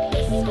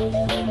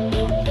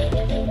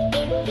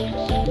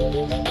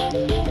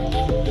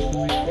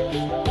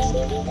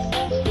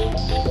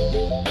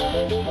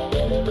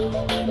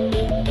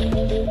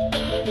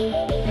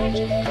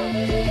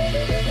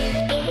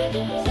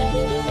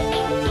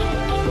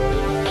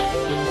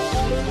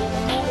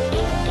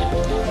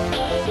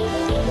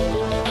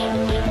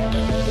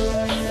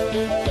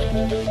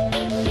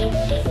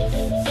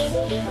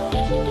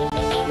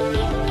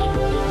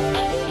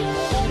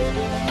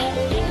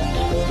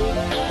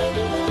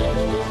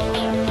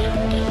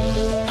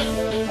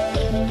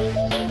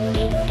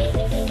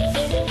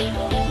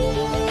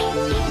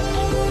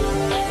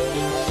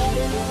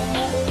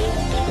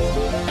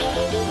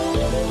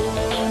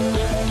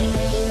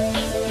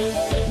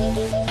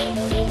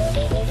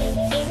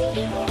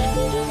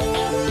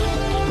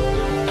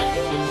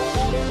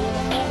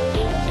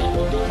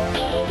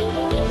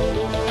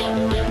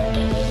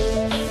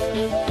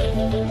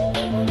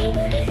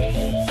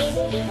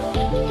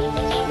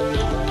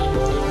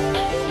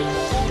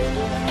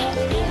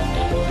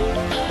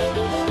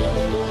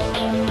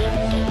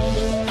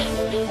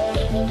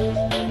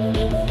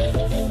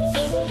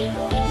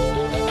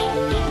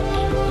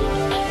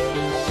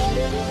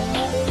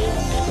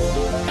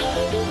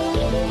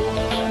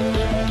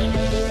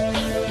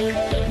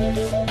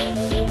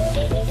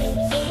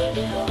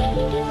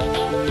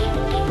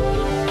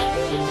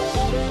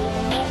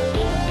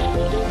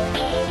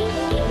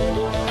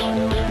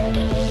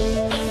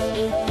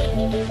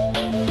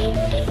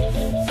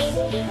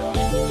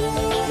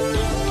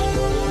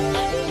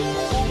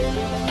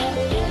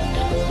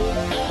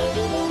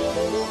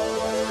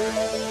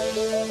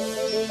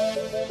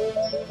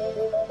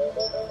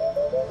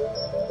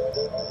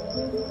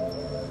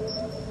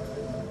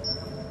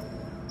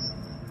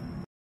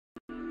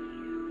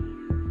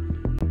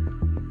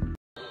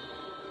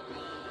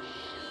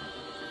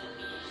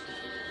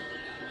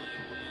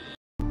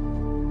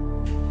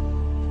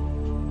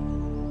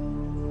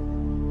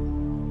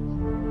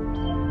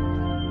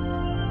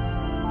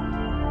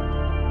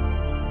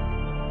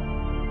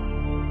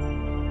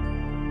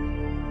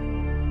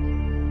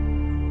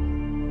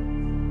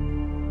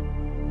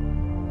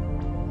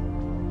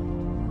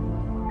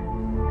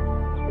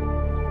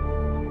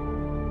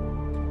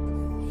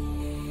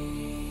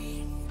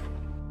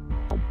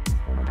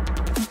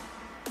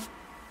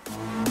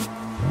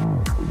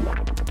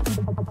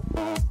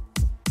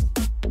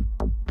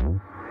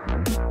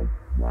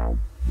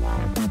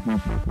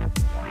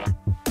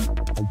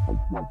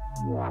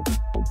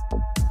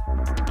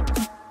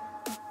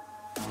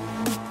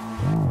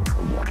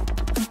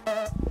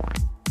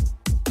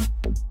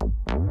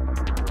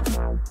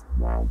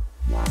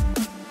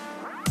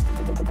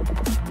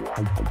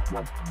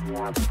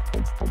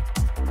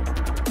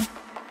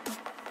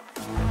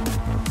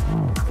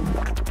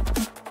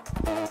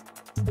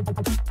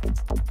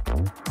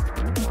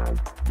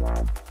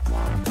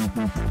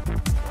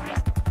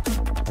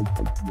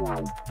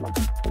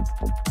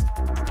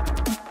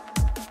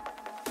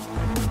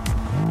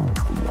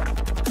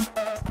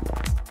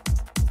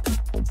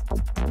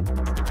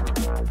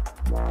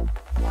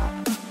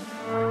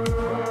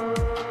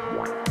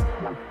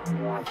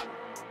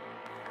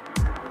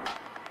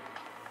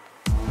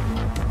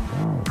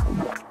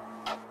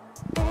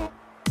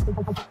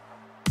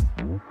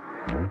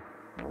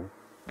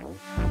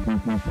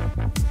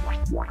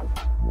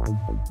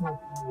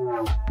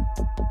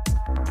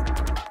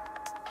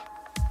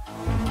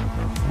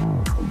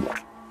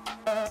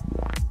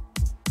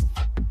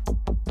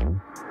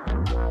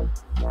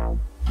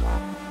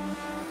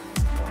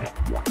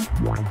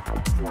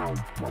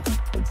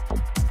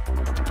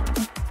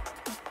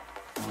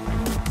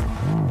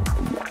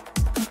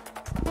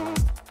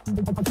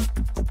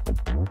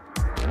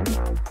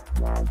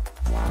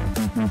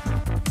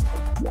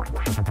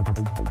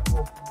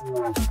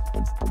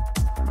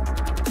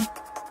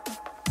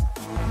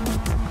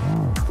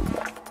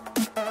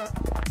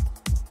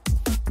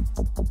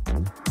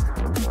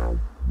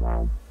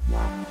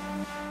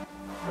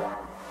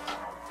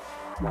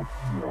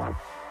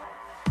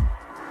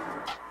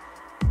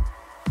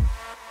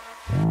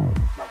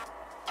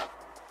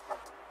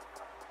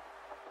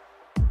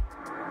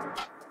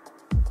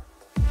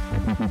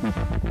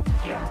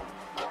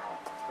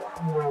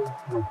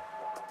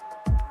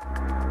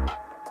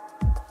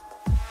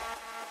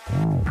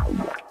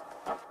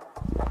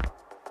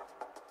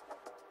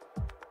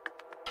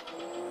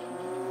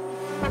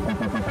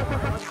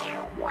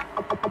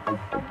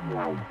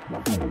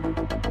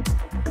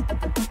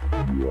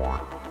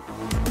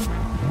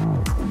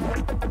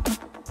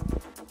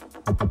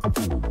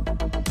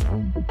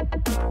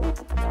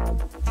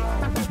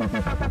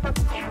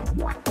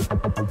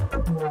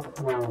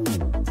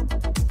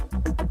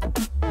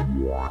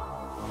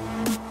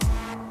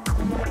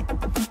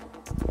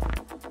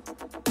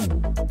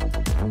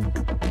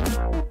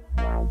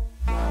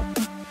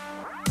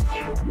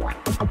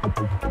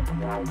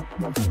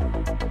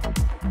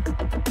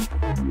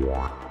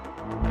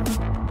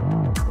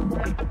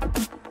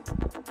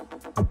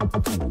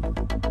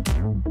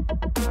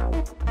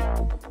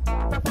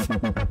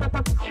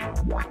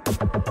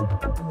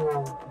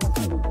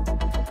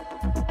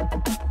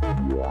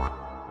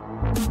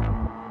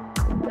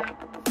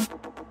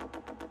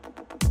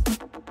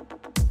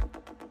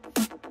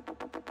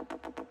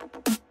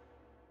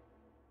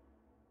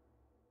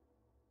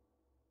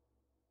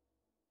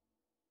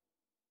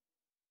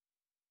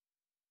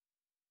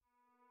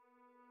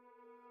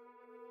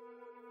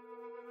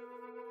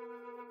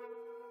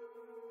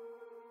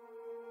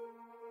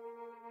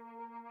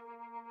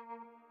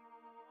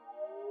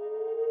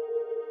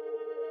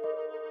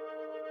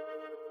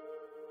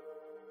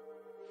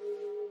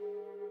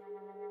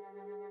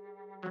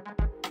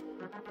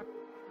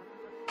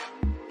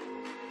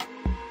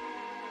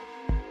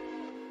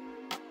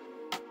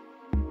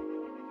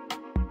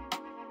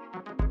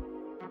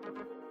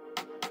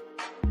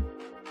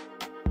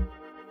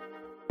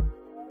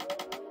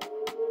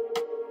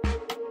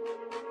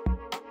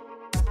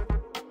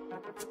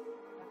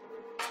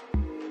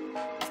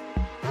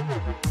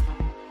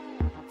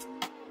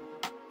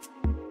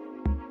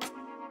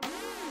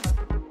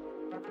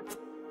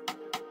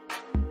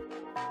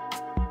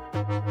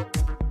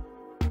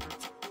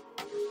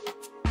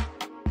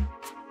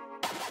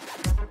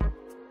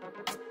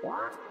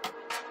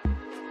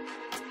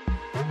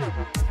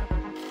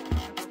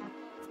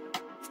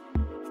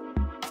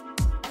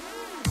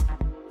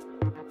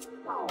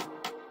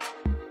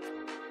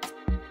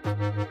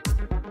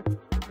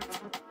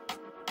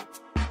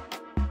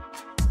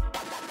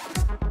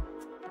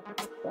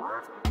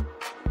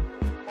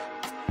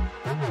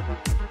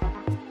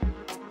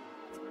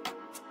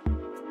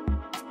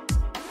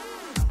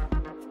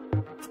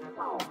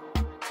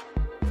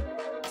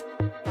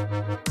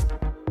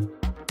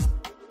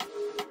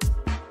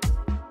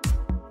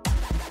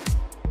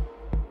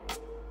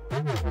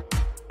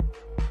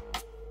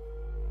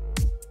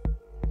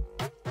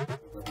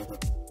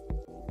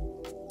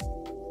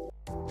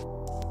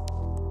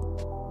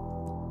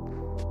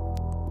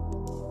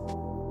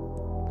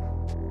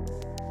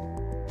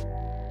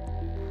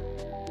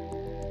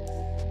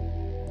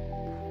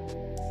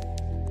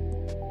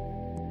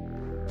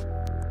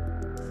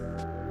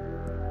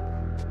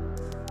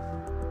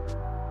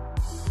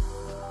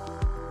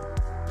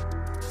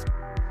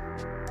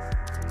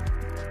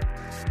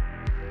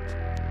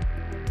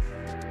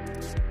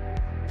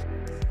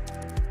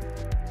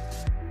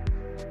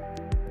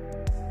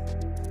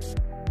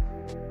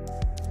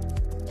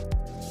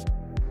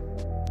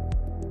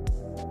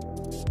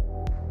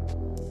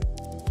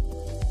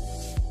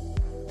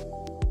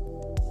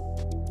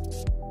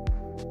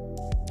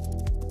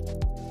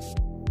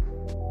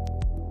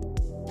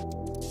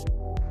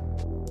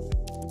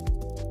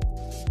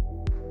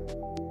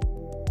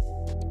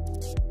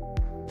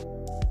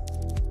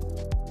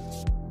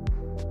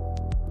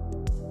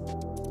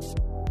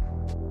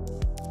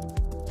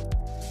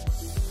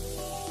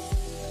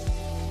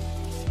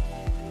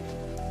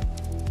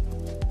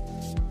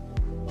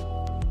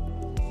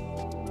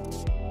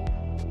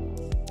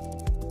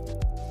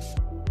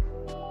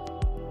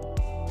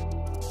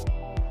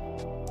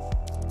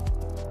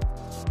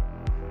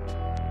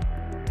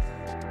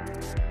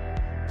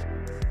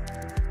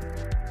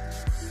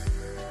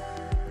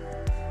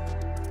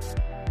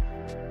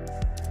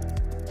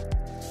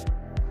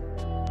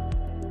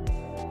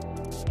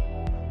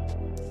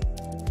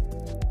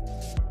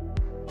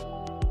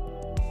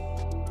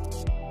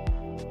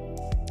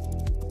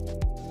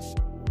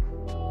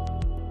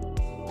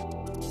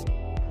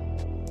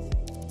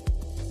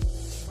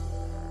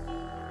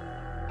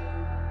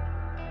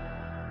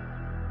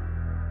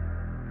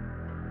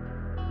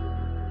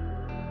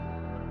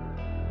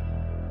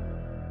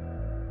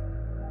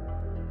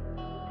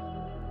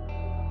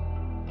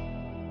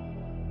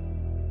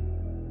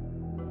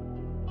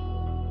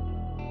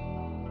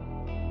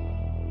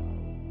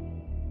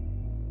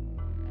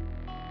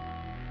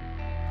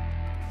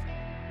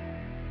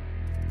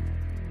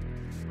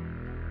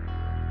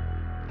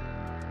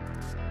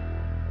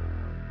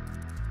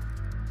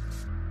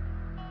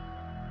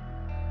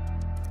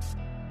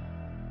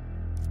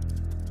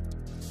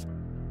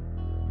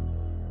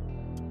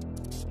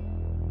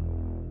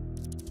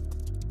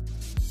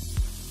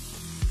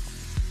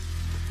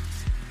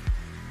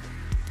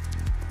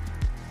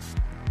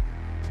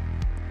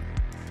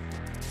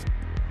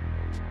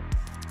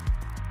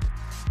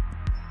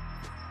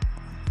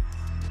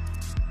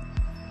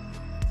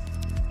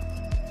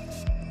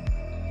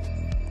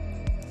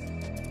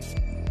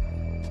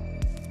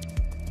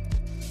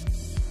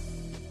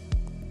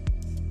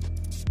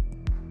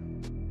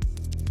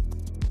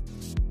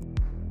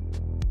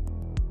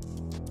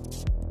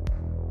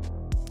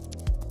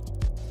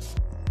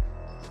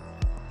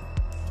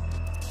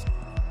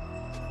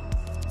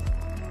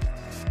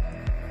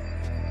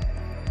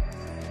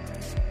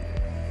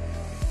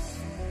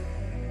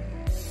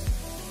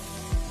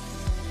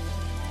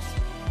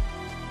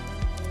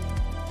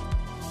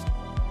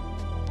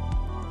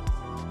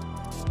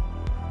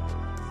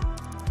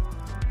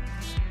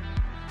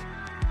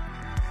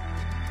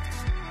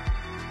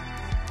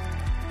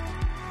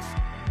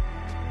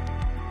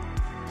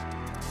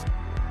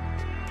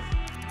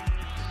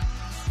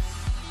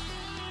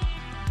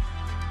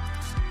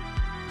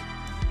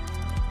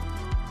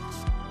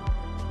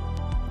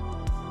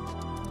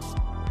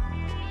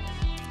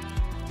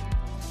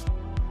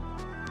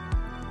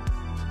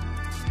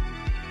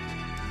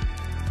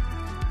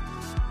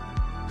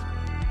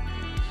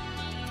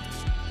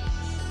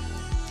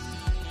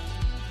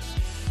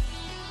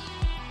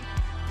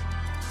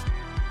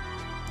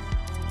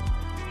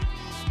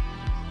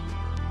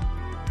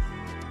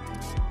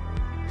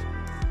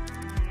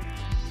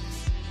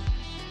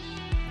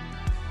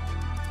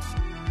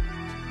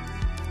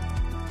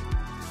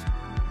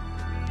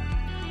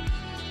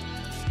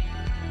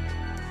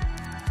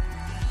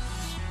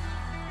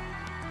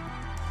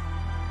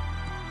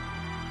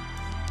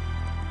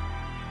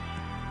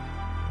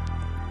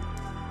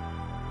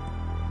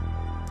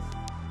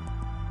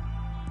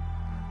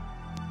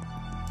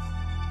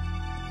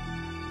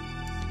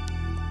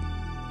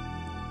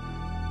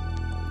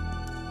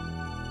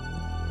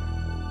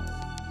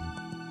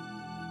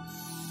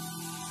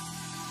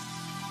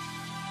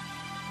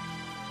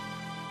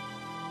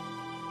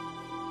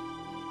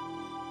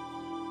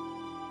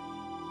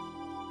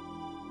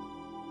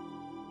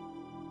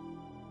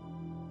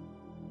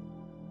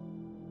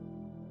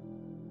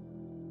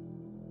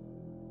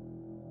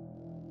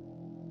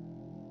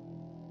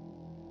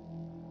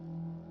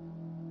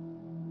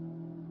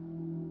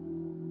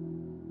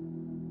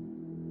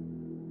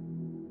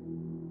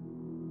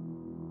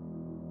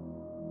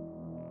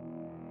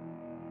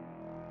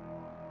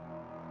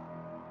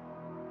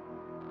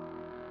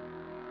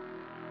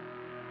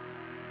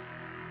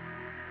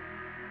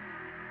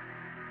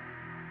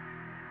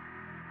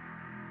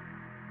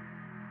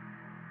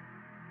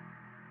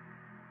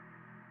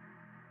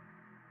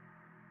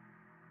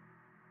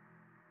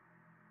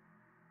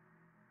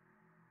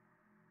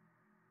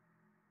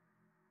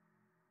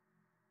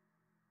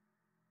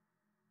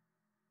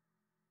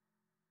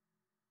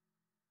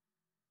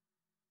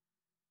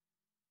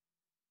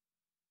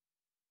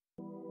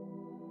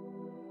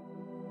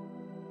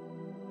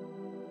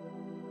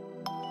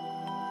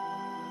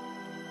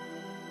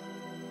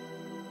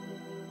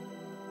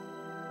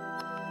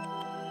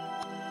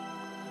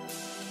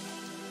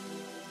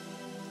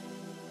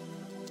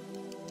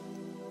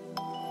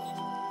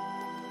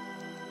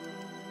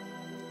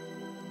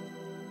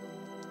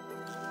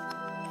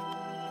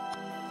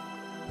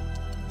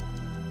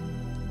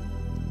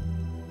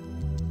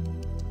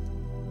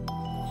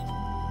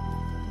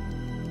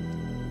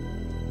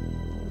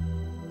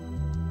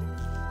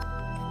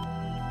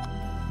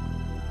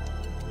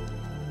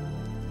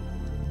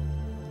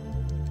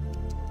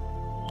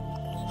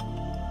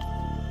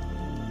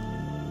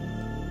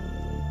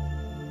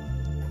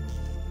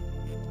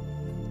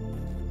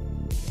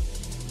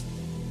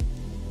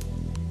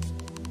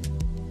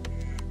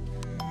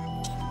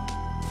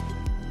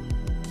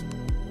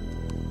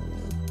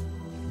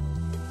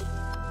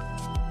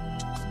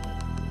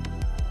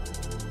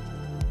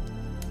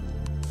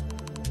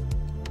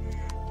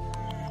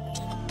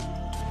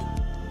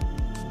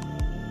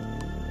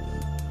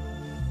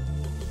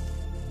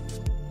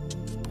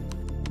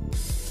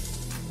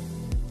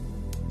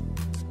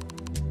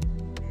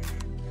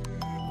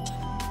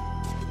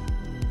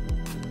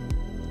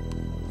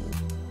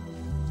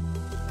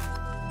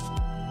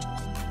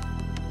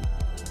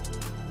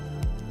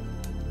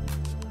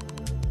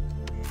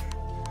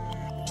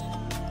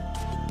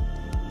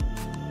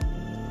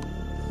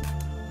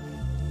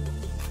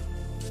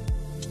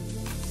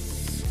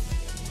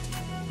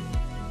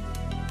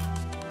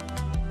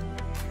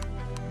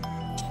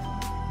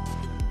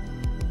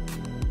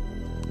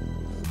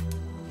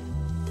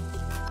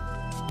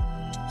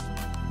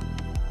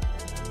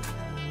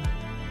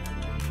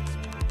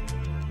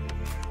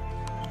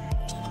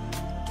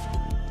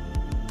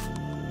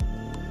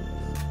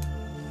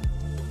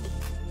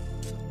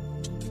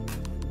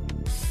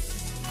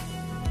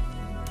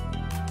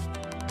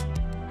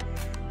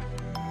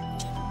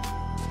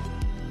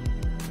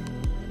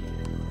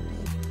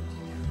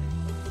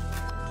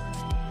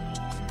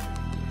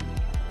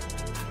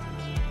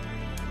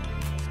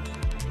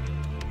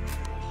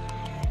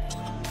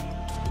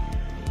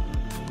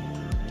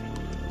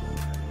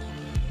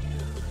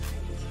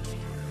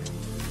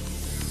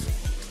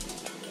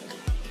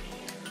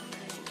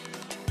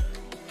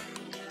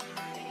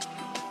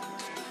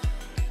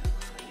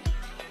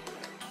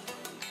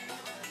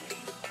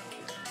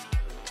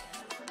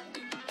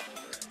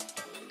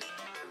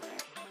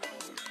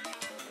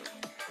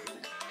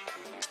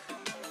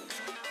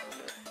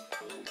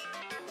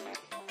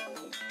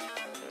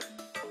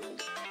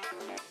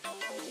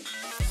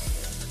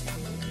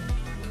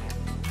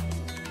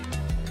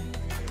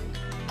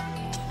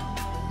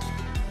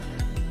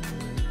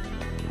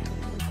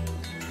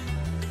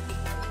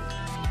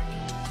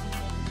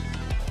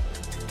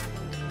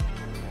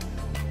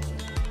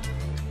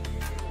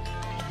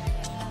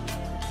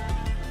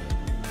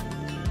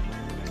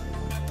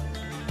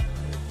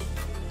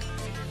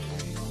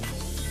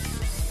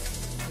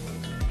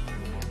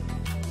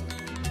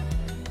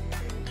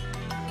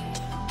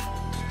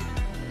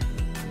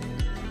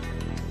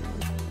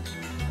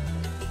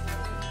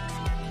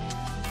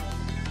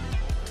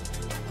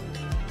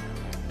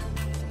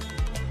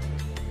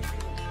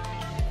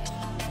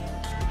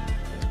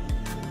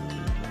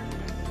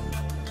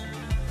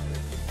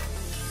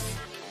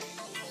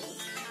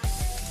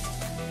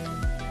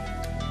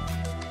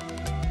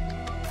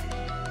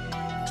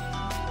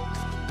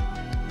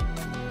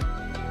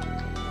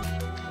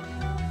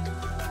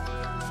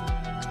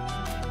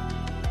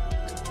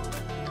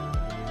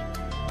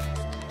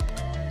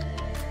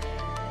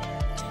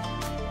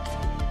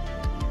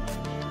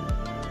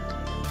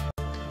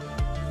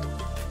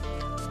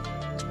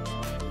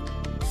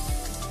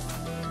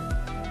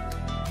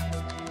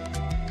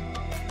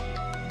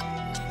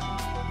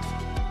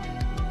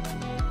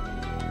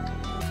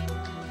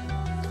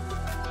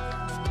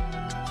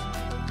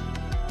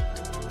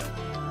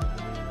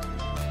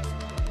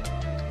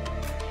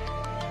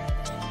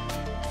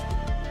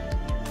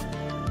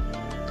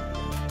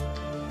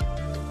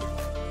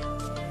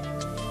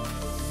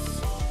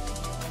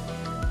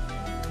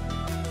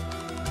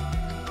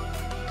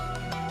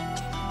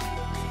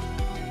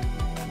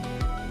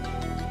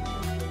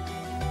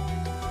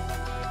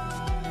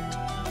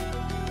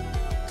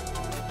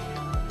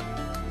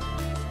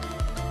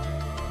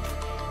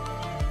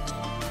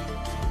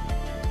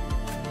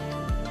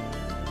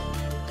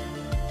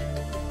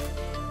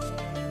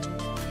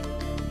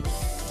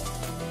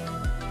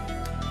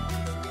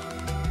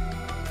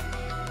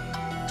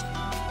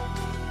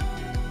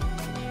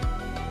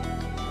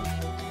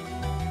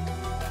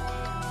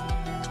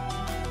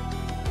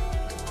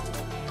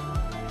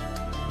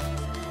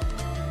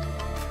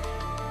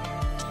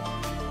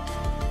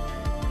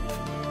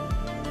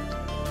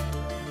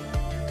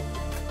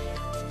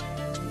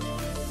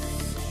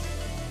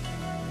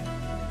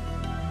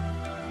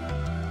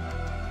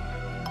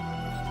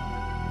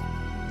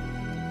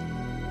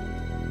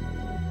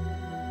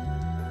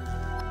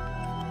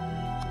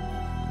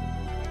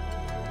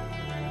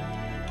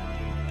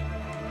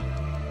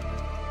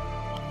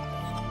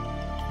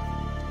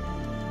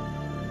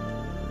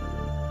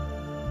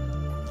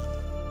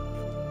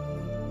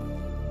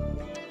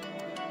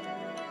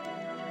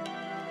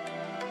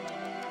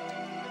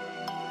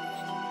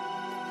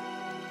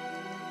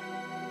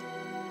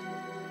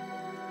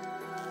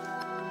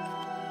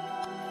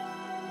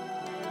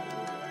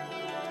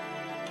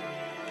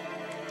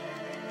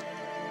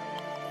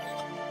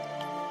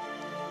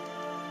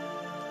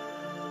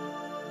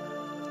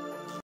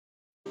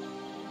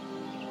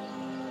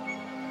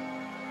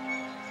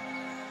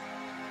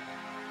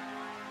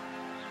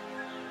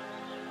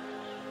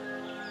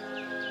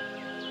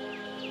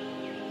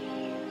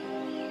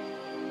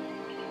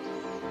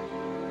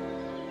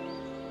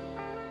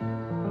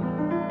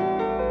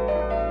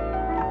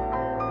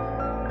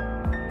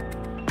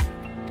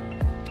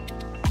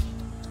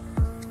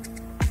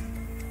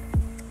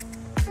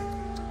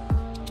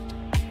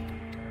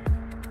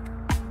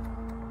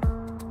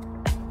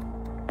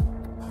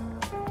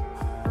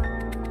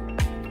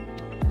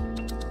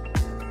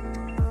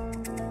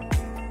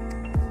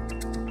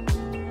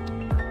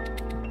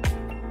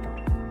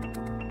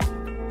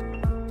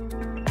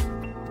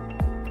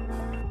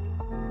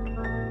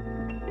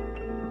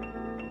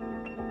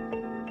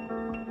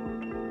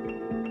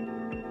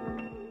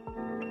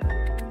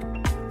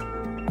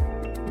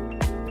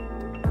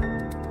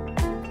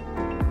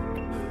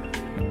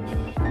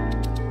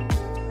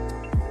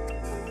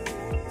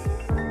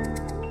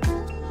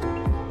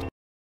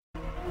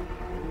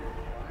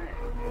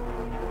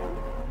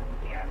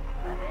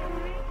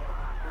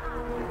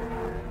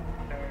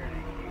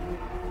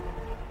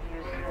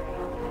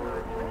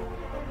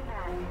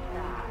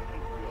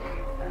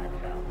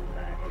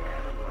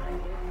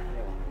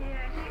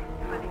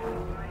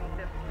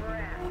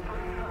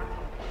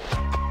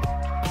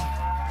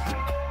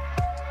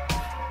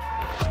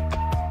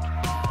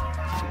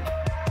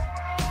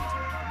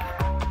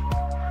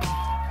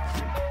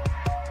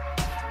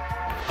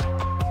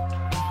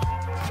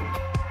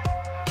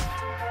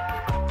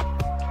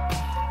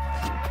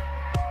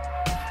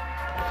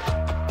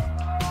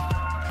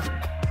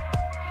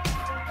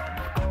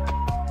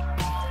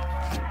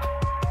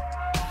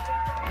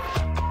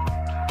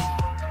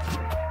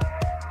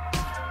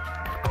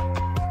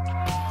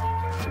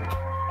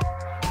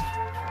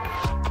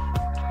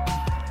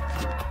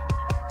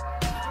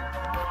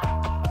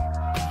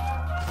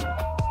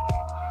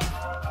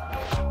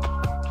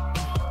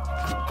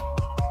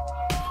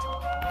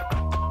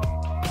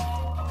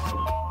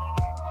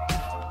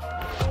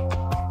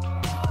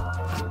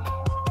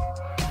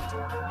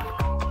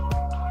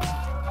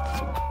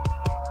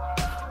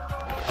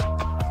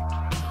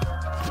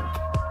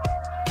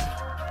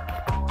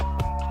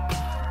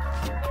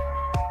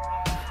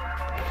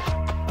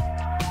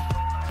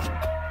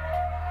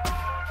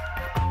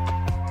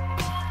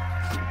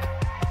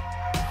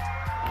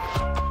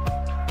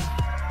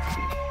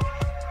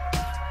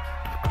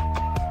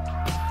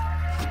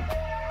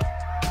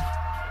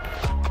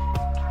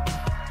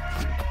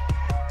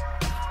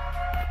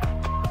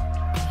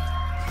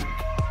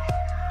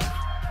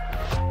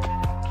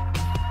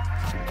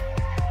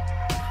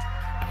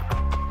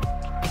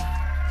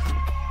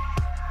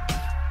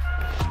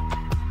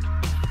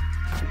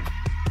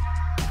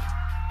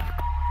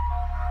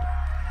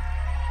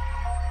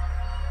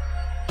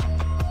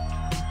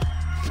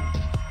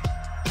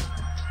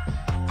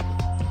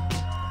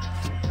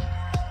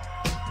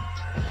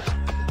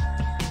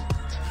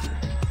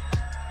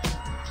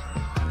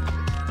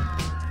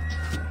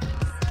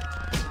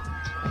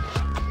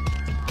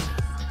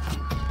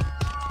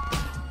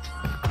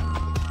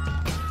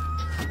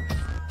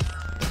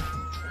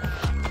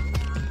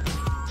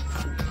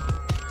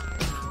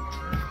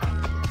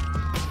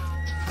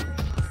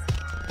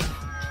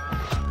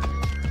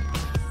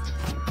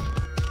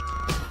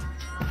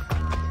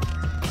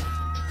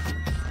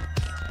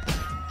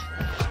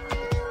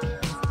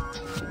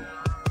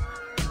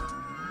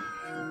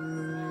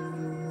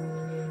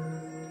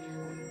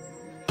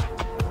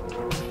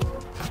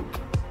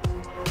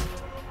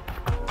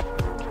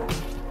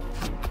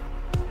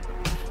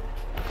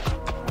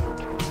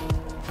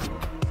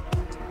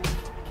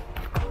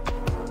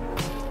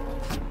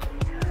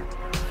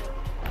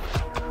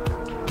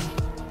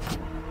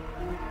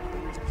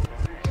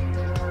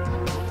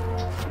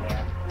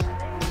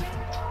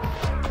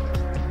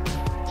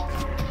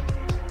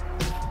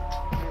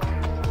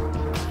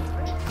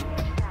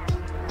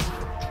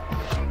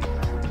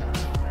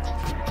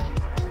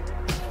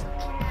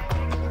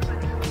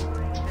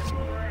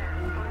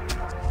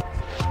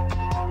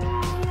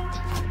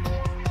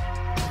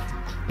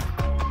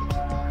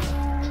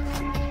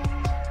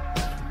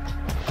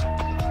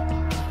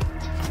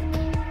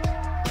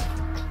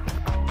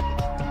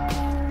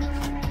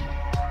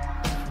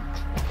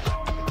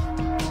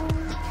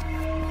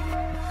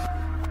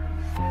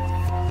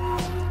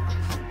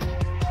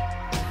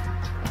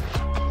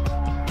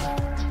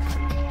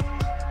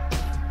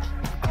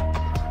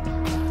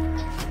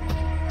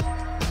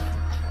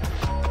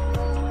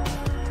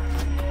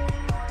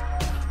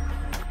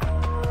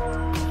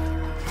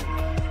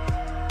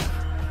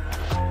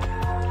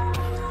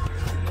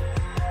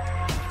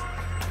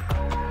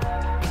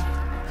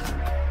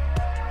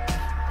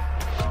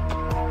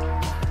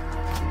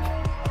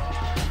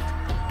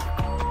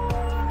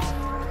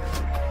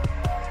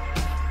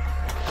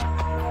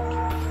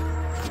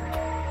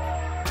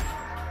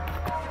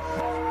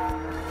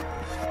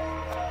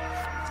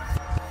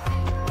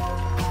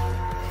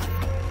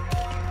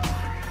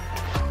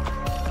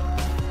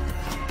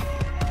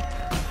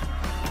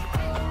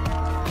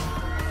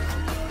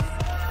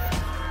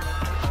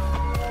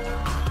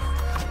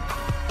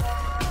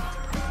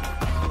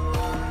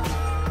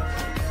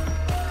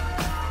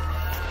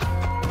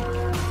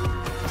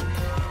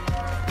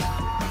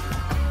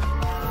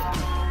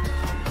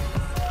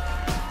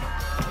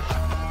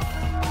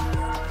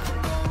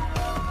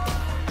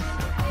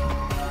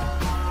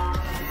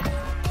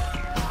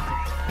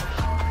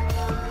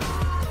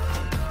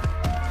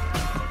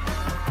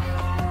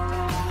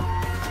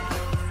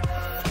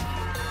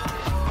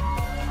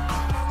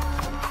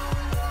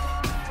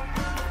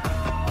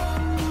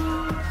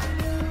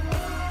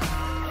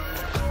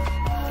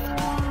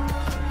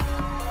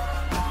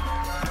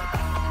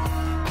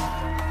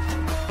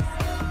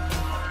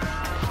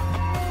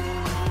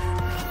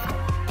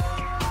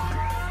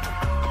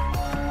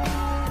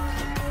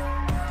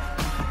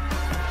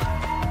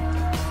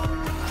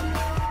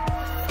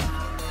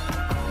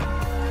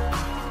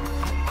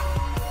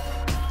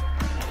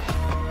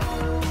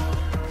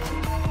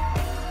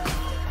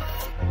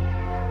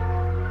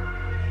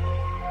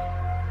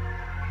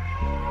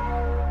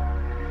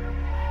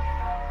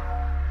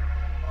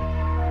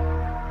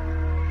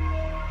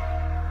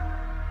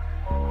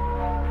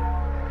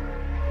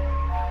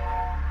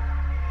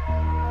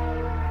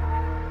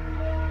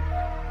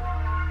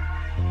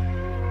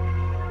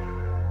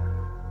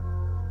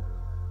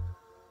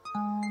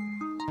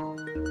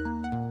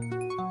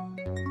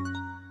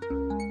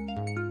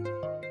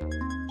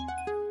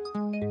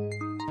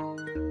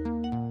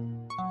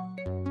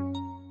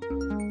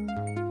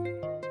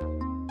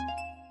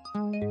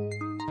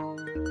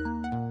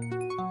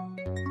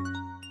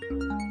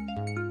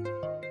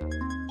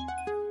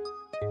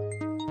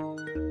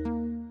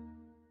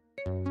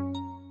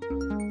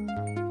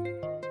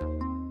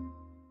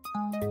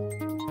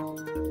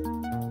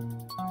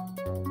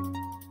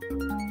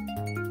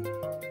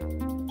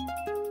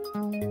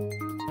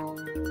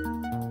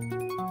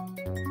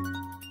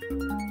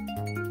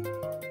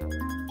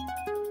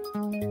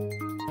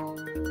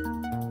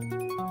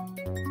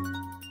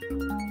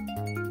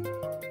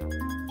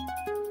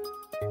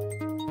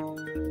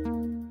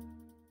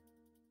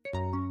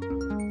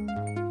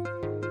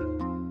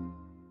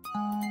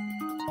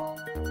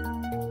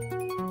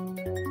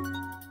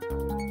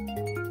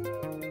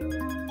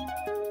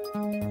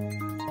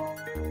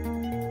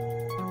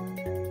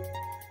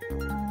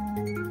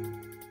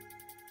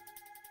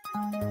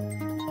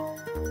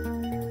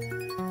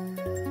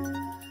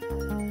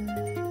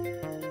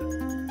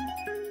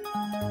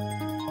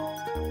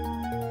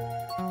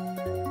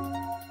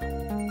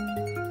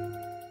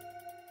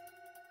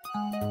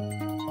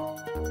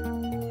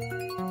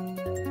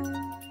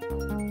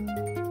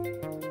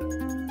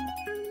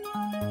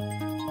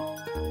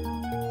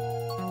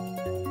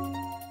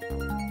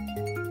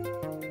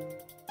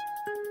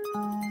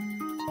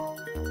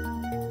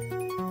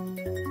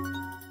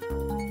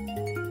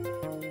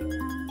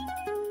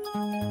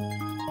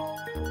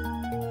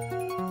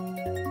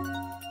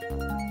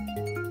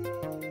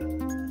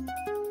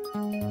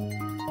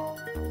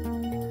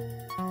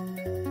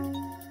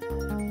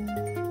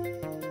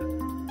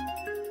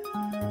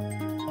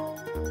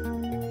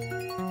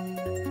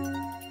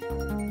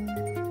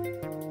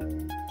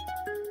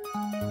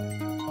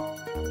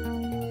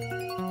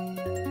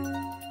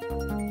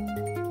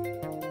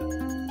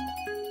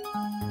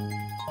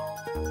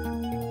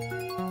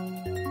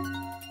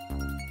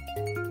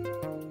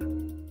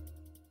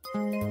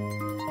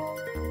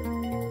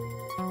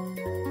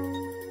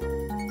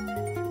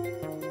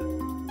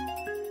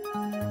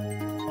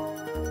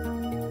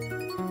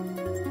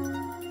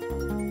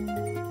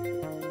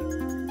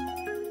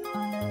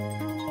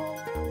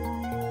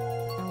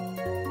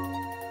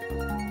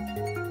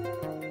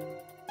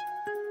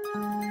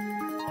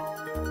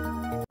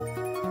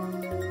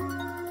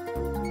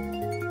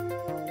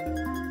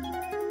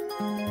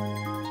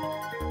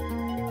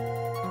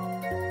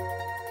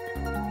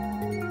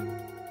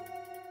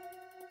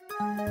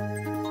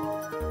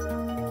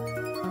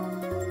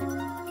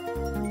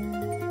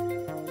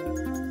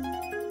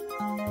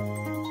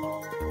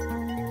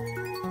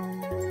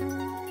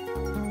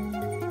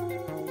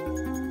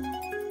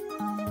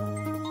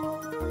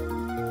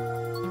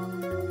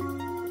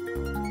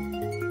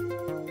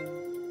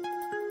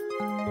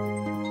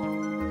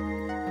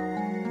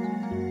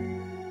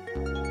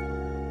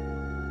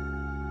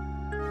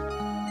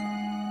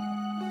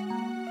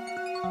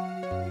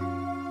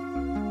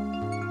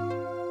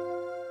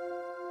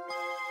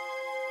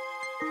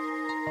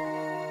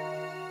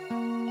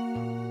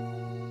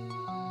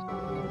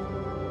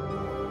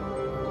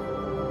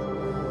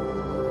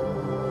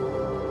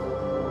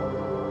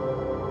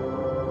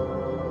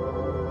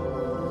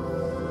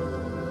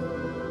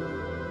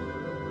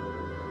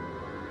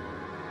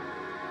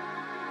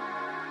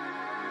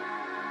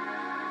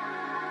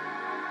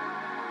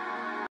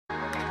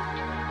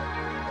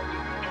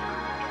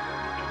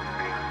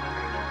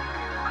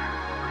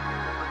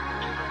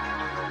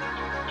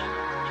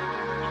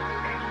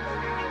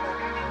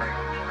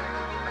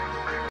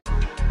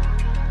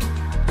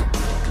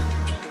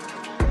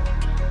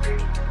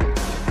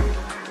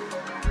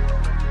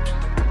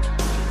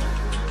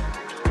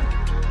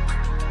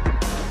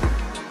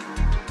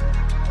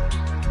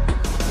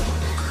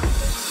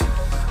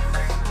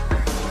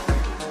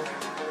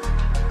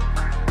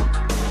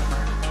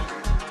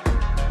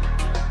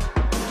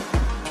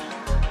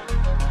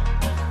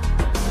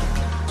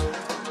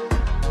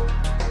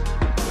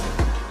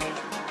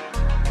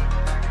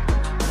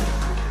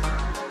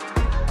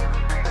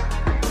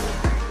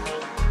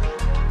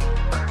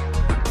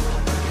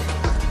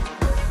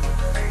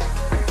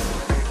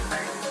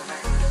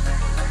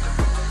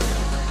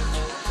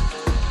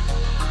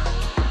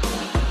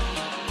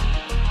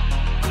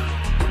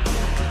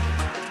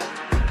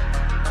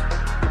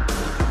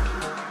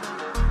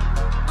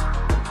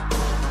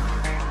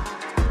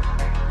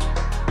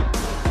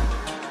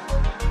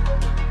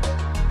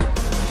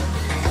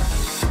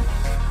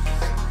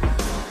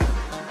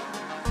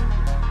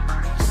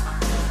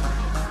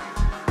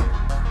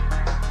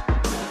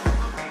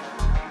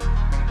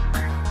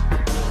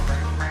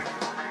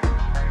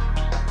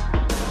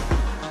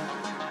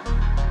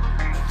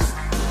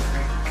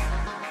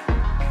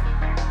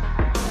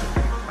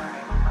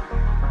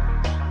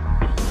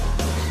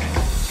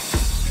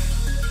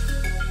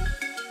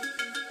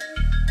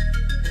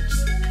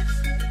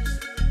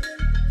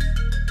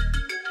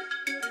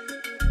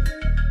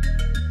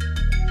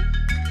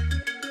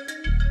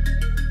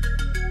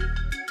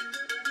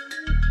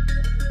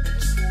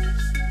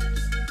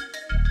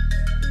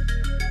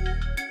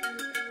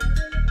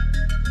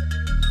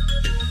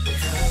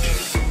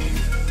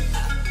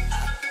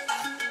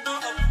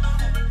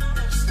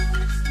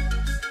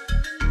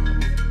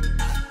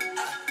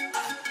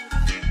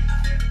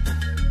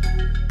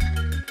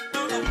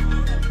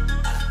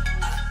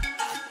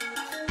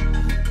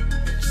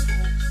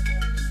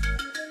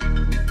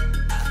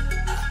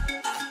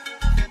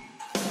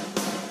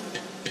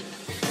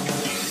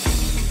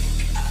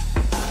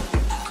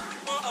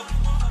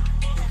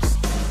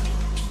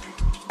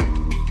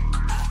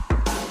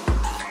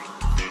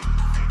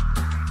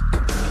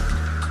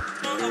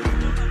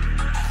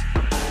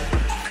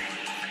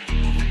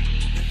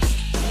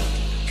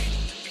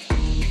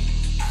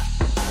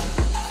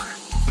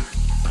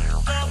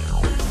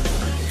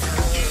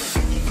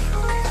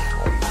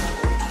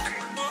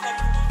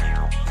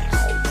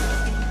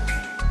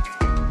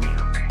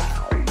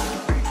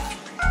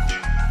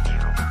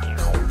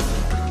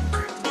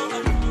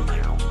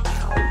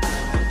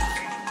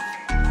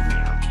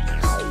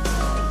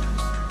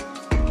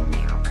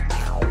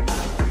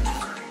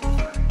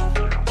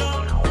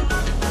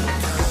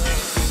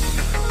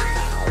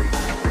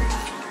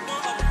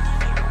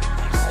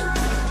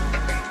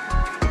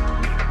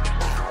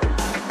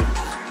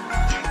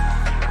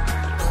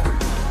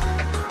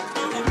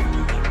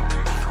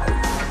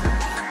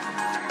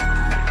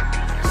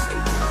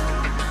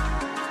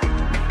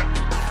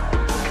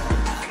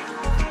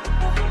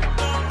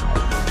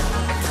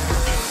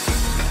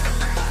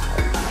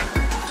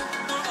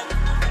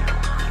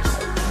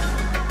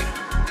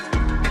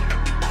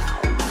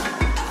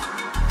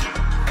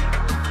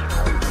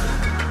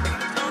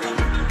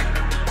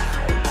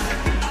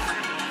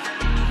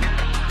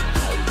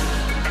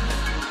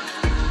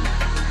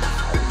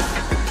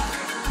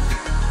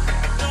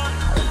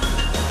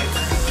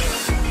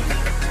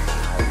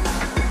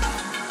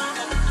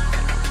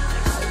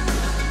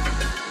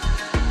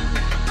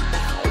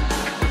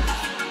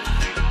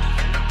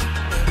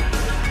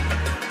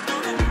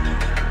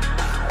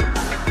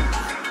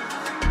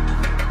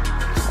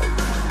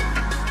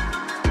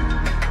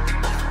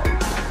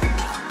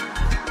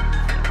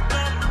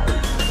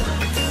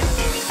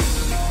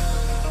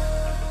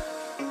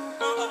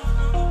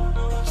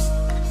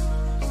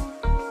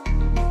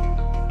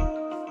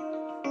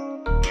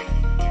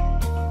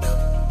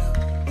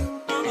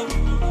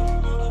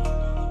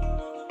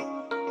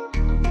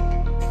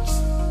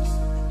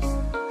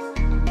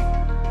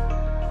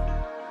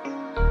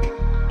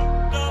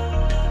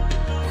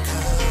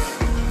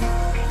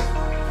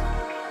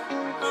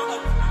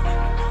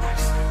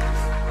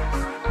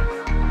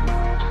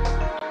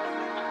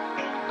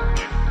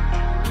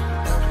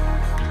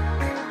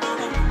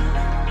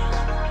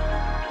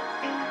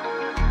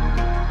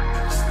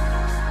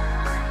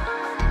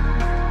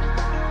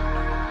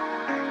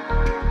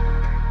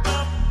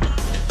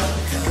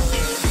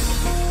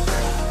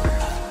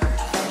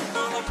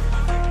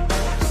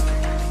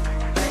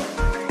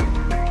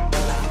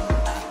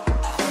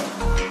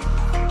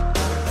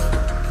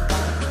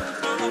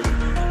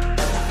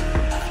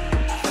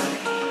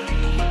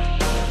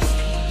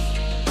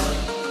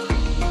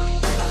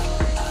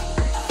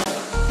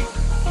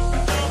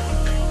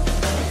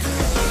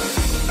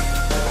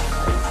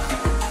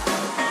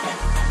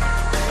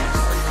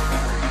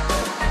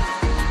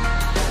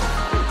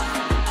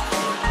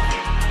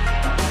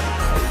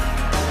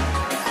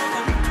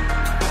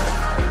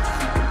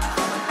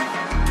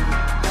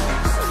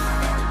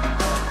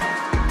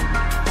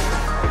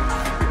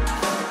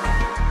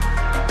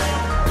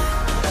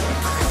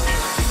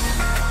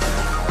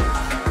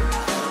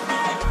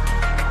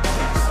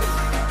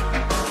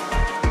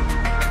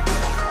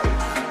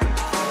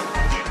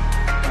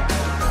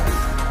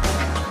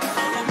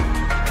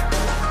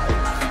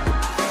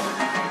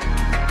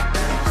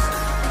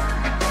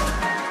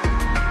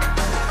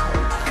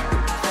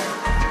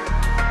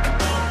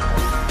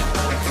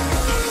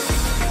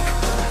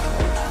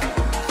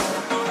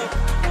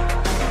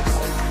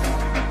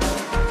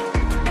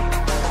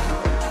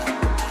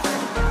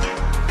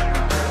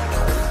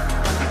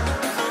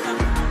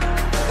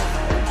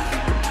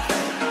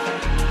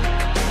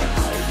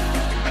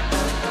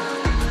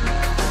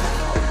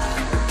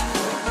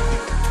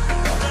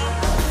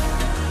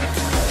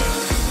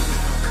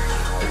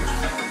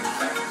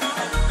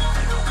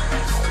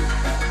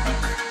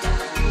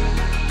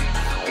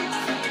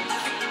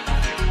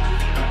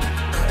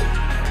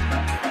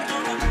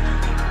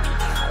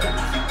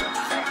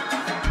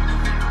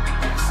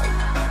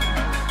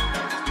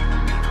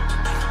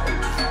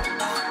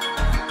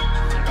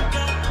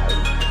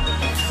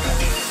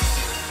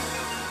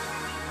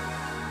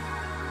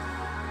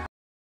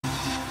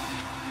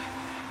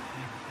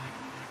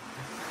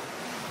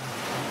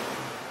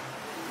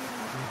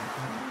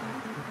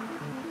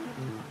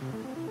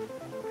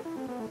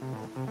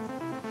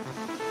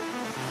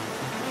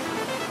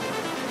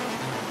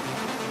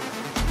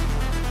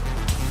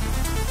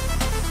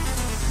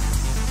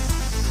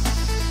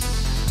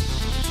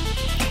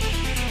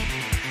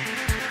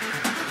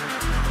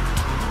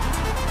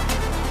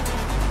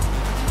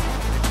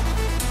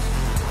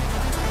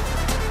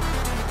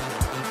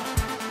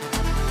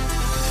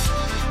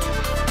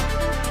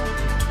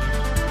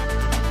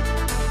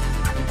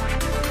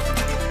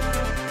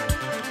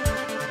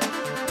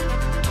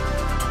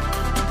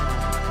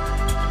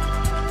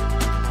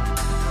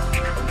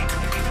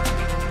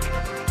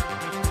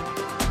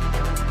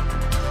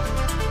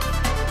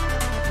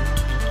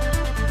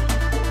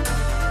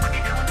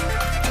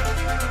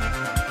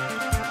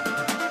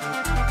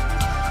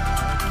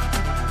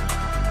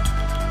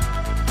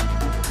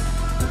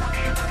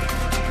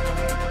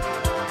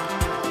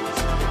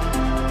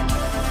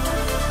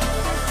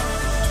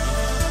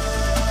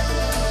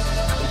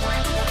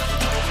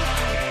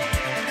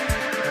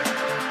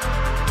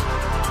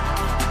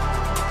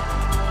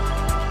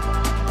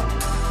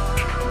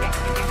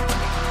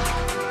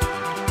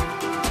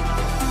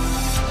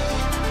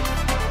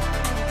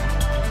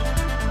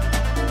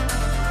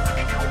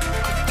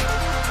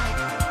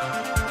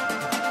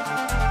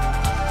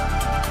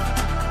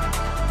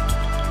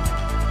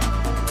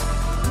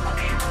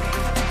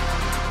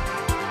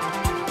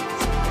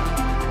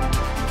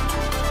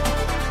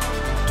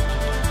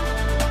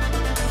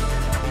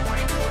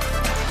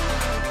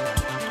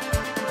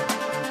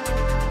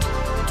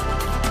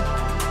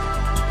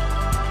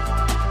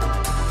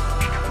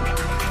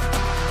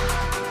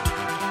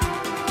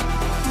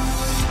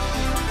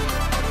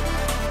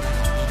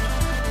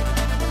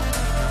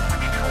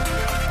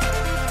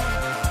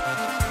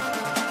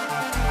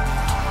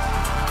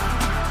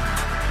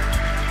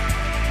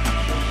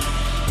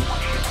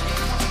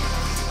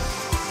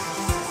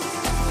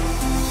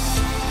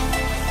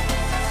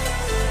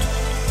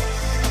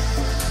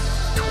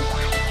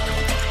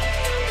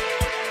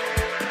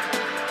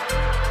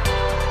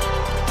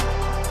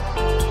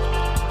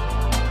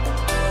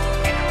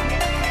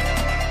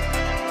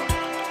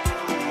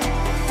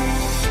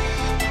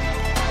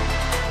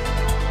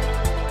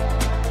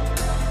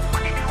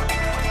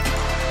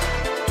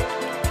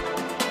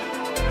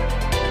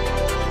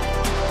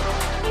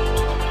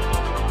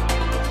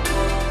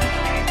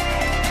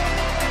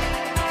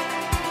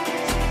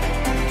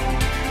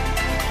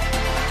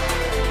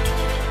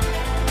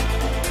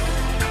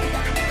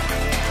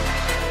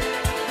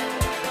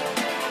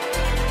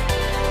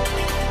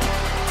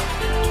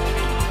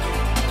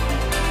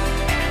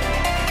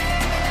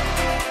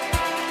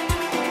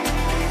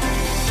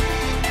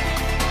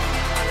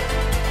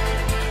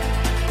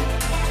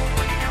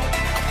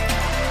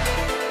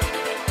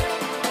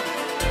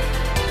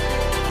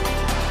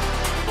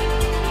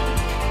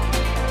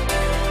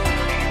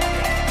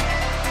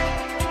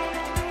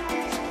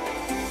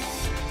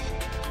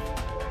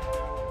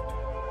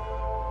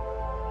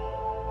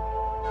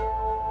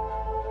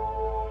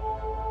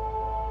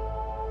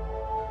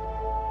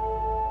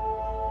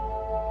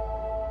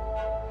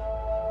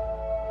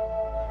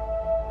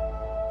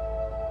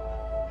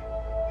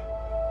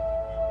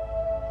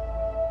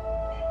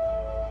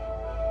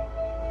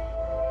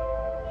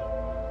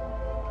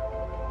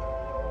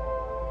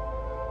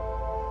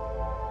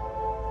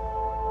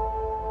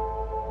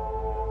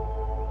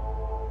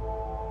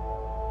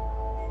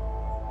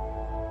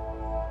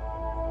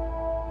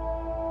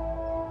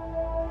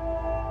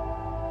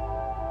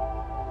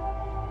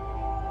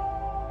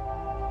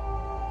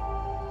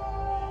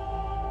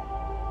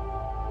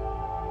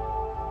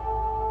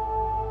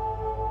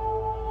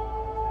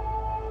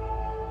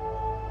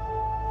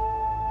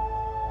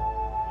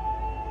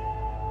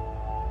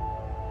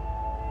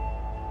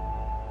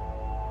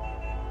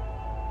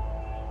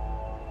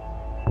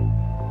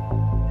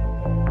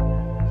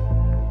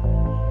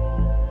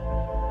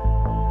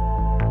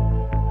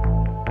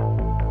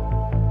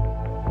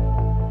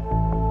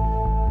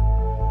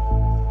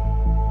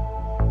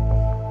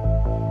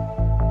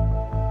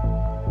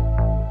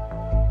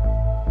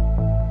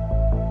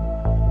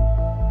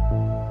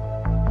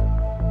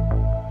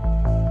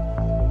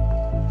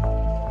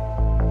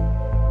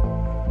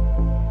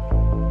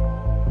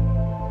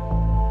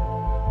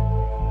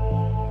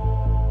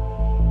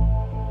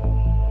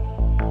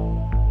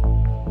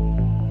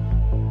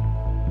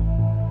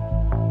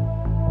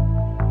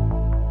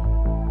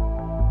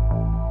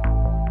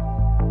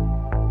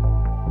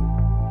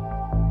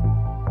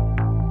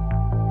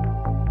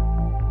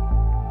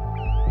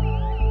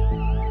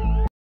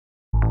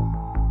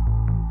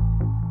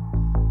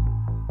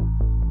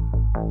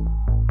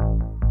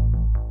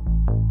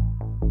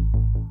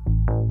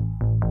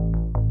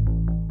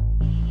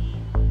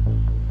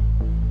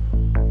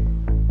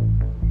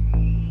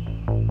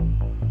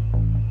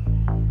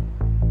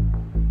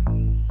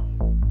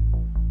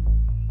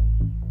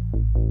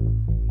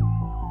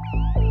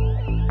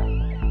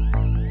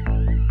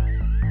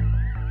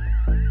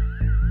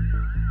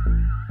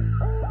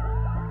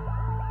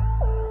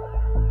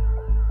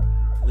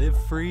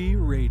 Free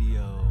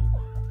Radio.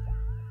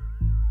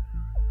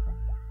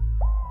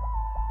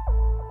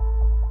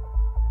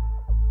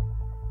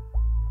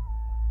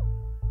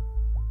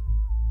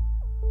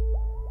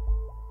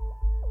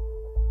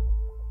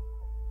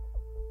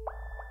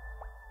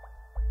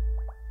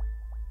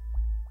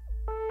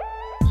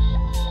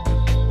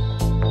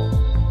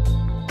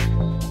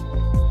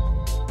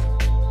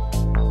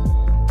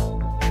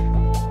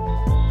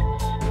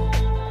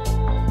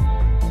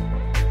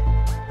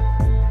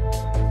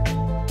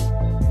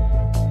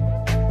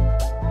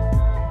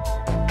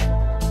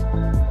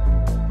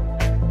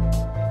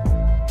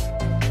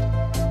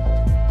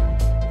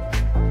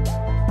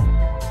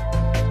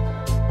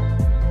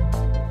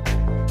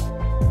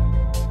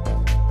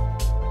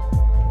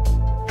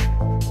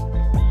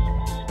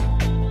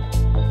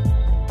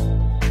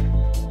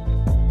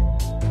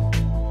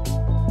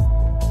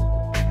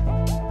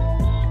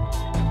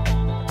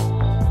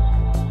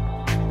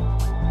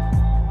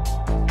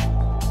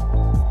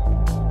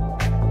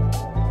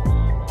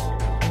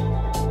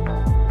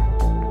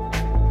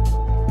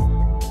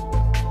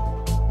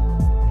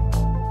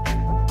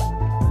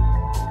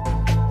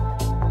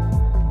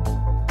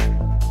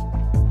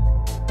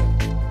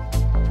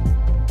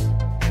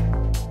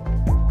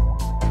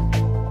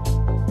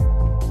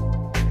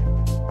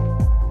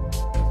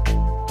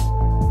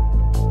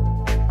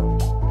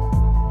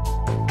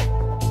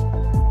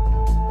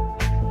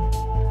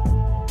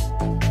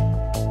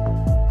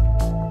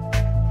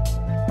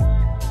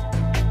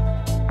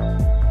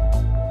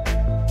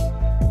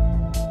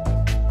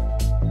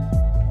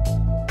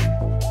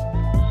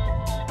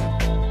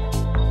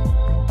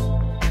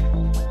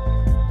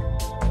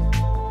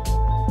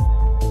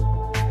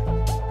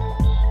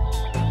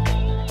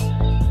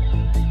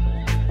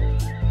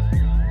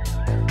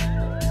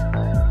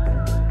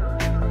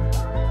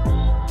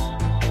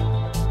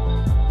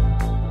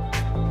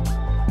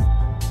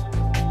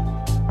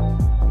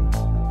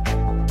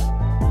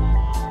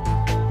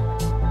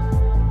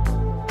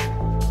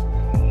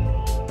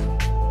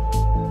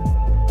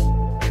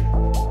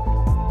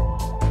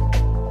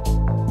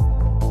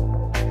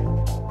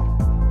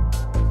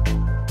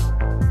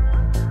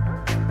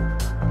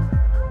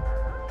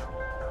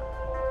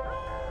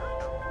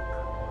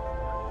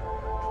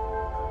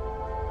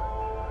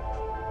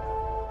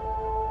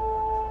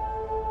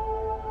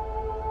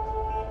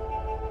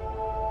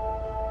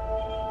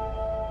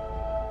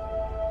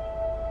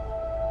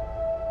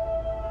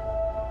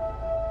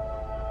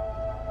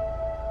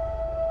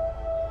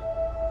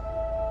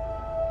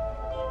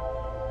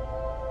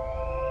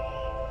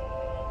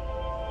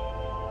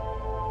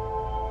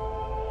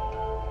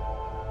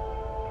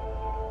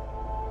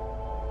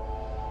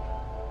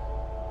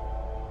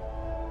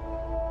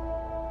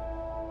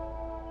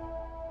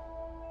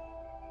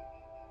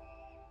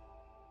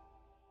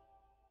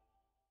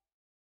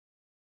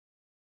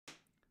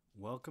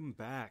 Welcome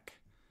back.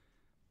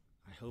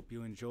 I hope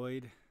you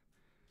enjoyed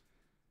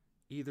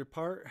either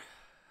part.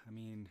 I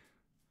mean,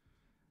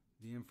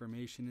 the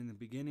information in the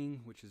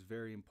beginning, which is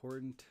very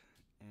important,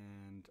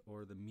 and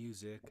or the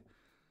music.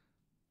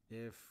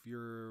 If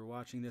you're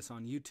watching this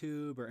on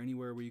YouTube or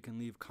anywhere where you can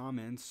leave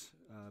comments,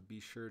 be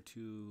sure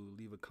to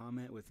leave a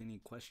comment with any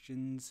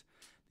questions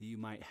that you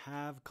might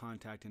have,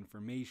 contact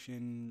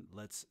information.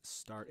 Let's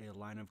start a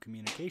line of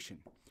communication,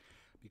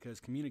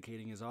 because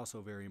communicating is also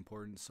very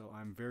important. So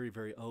I'm very,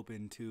 very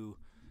open to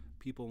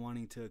people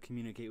wanting to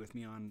communicate with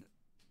me on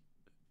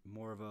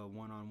more of a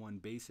one-on-one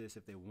basis.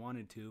 If they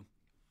wanted to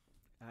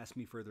ask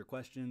me further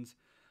questions,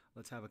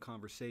 let's have a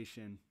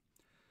conversation.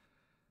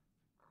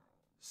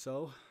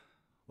 So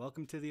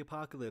welcome to the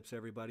apocalypse,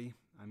 everybody.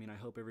 I mean, I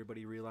hope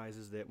everybody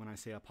realizes that when I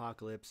say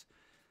apocalypse,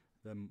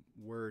 the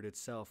word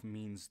itself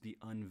means the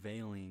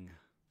unveiling.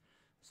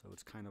 So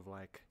it's kind of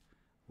like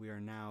we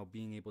are now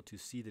being able to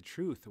see the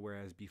truth,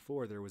 whereas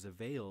before there was a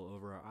veil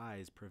over our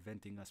eyes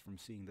preventing us from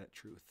seeing that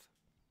truth.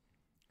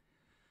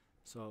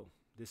 So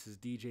this is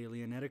DJ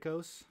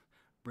Leoneticos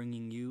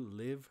bringing you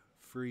Live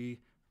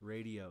Free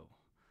Radio.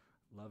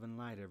 Love and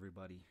light,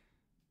 everybody.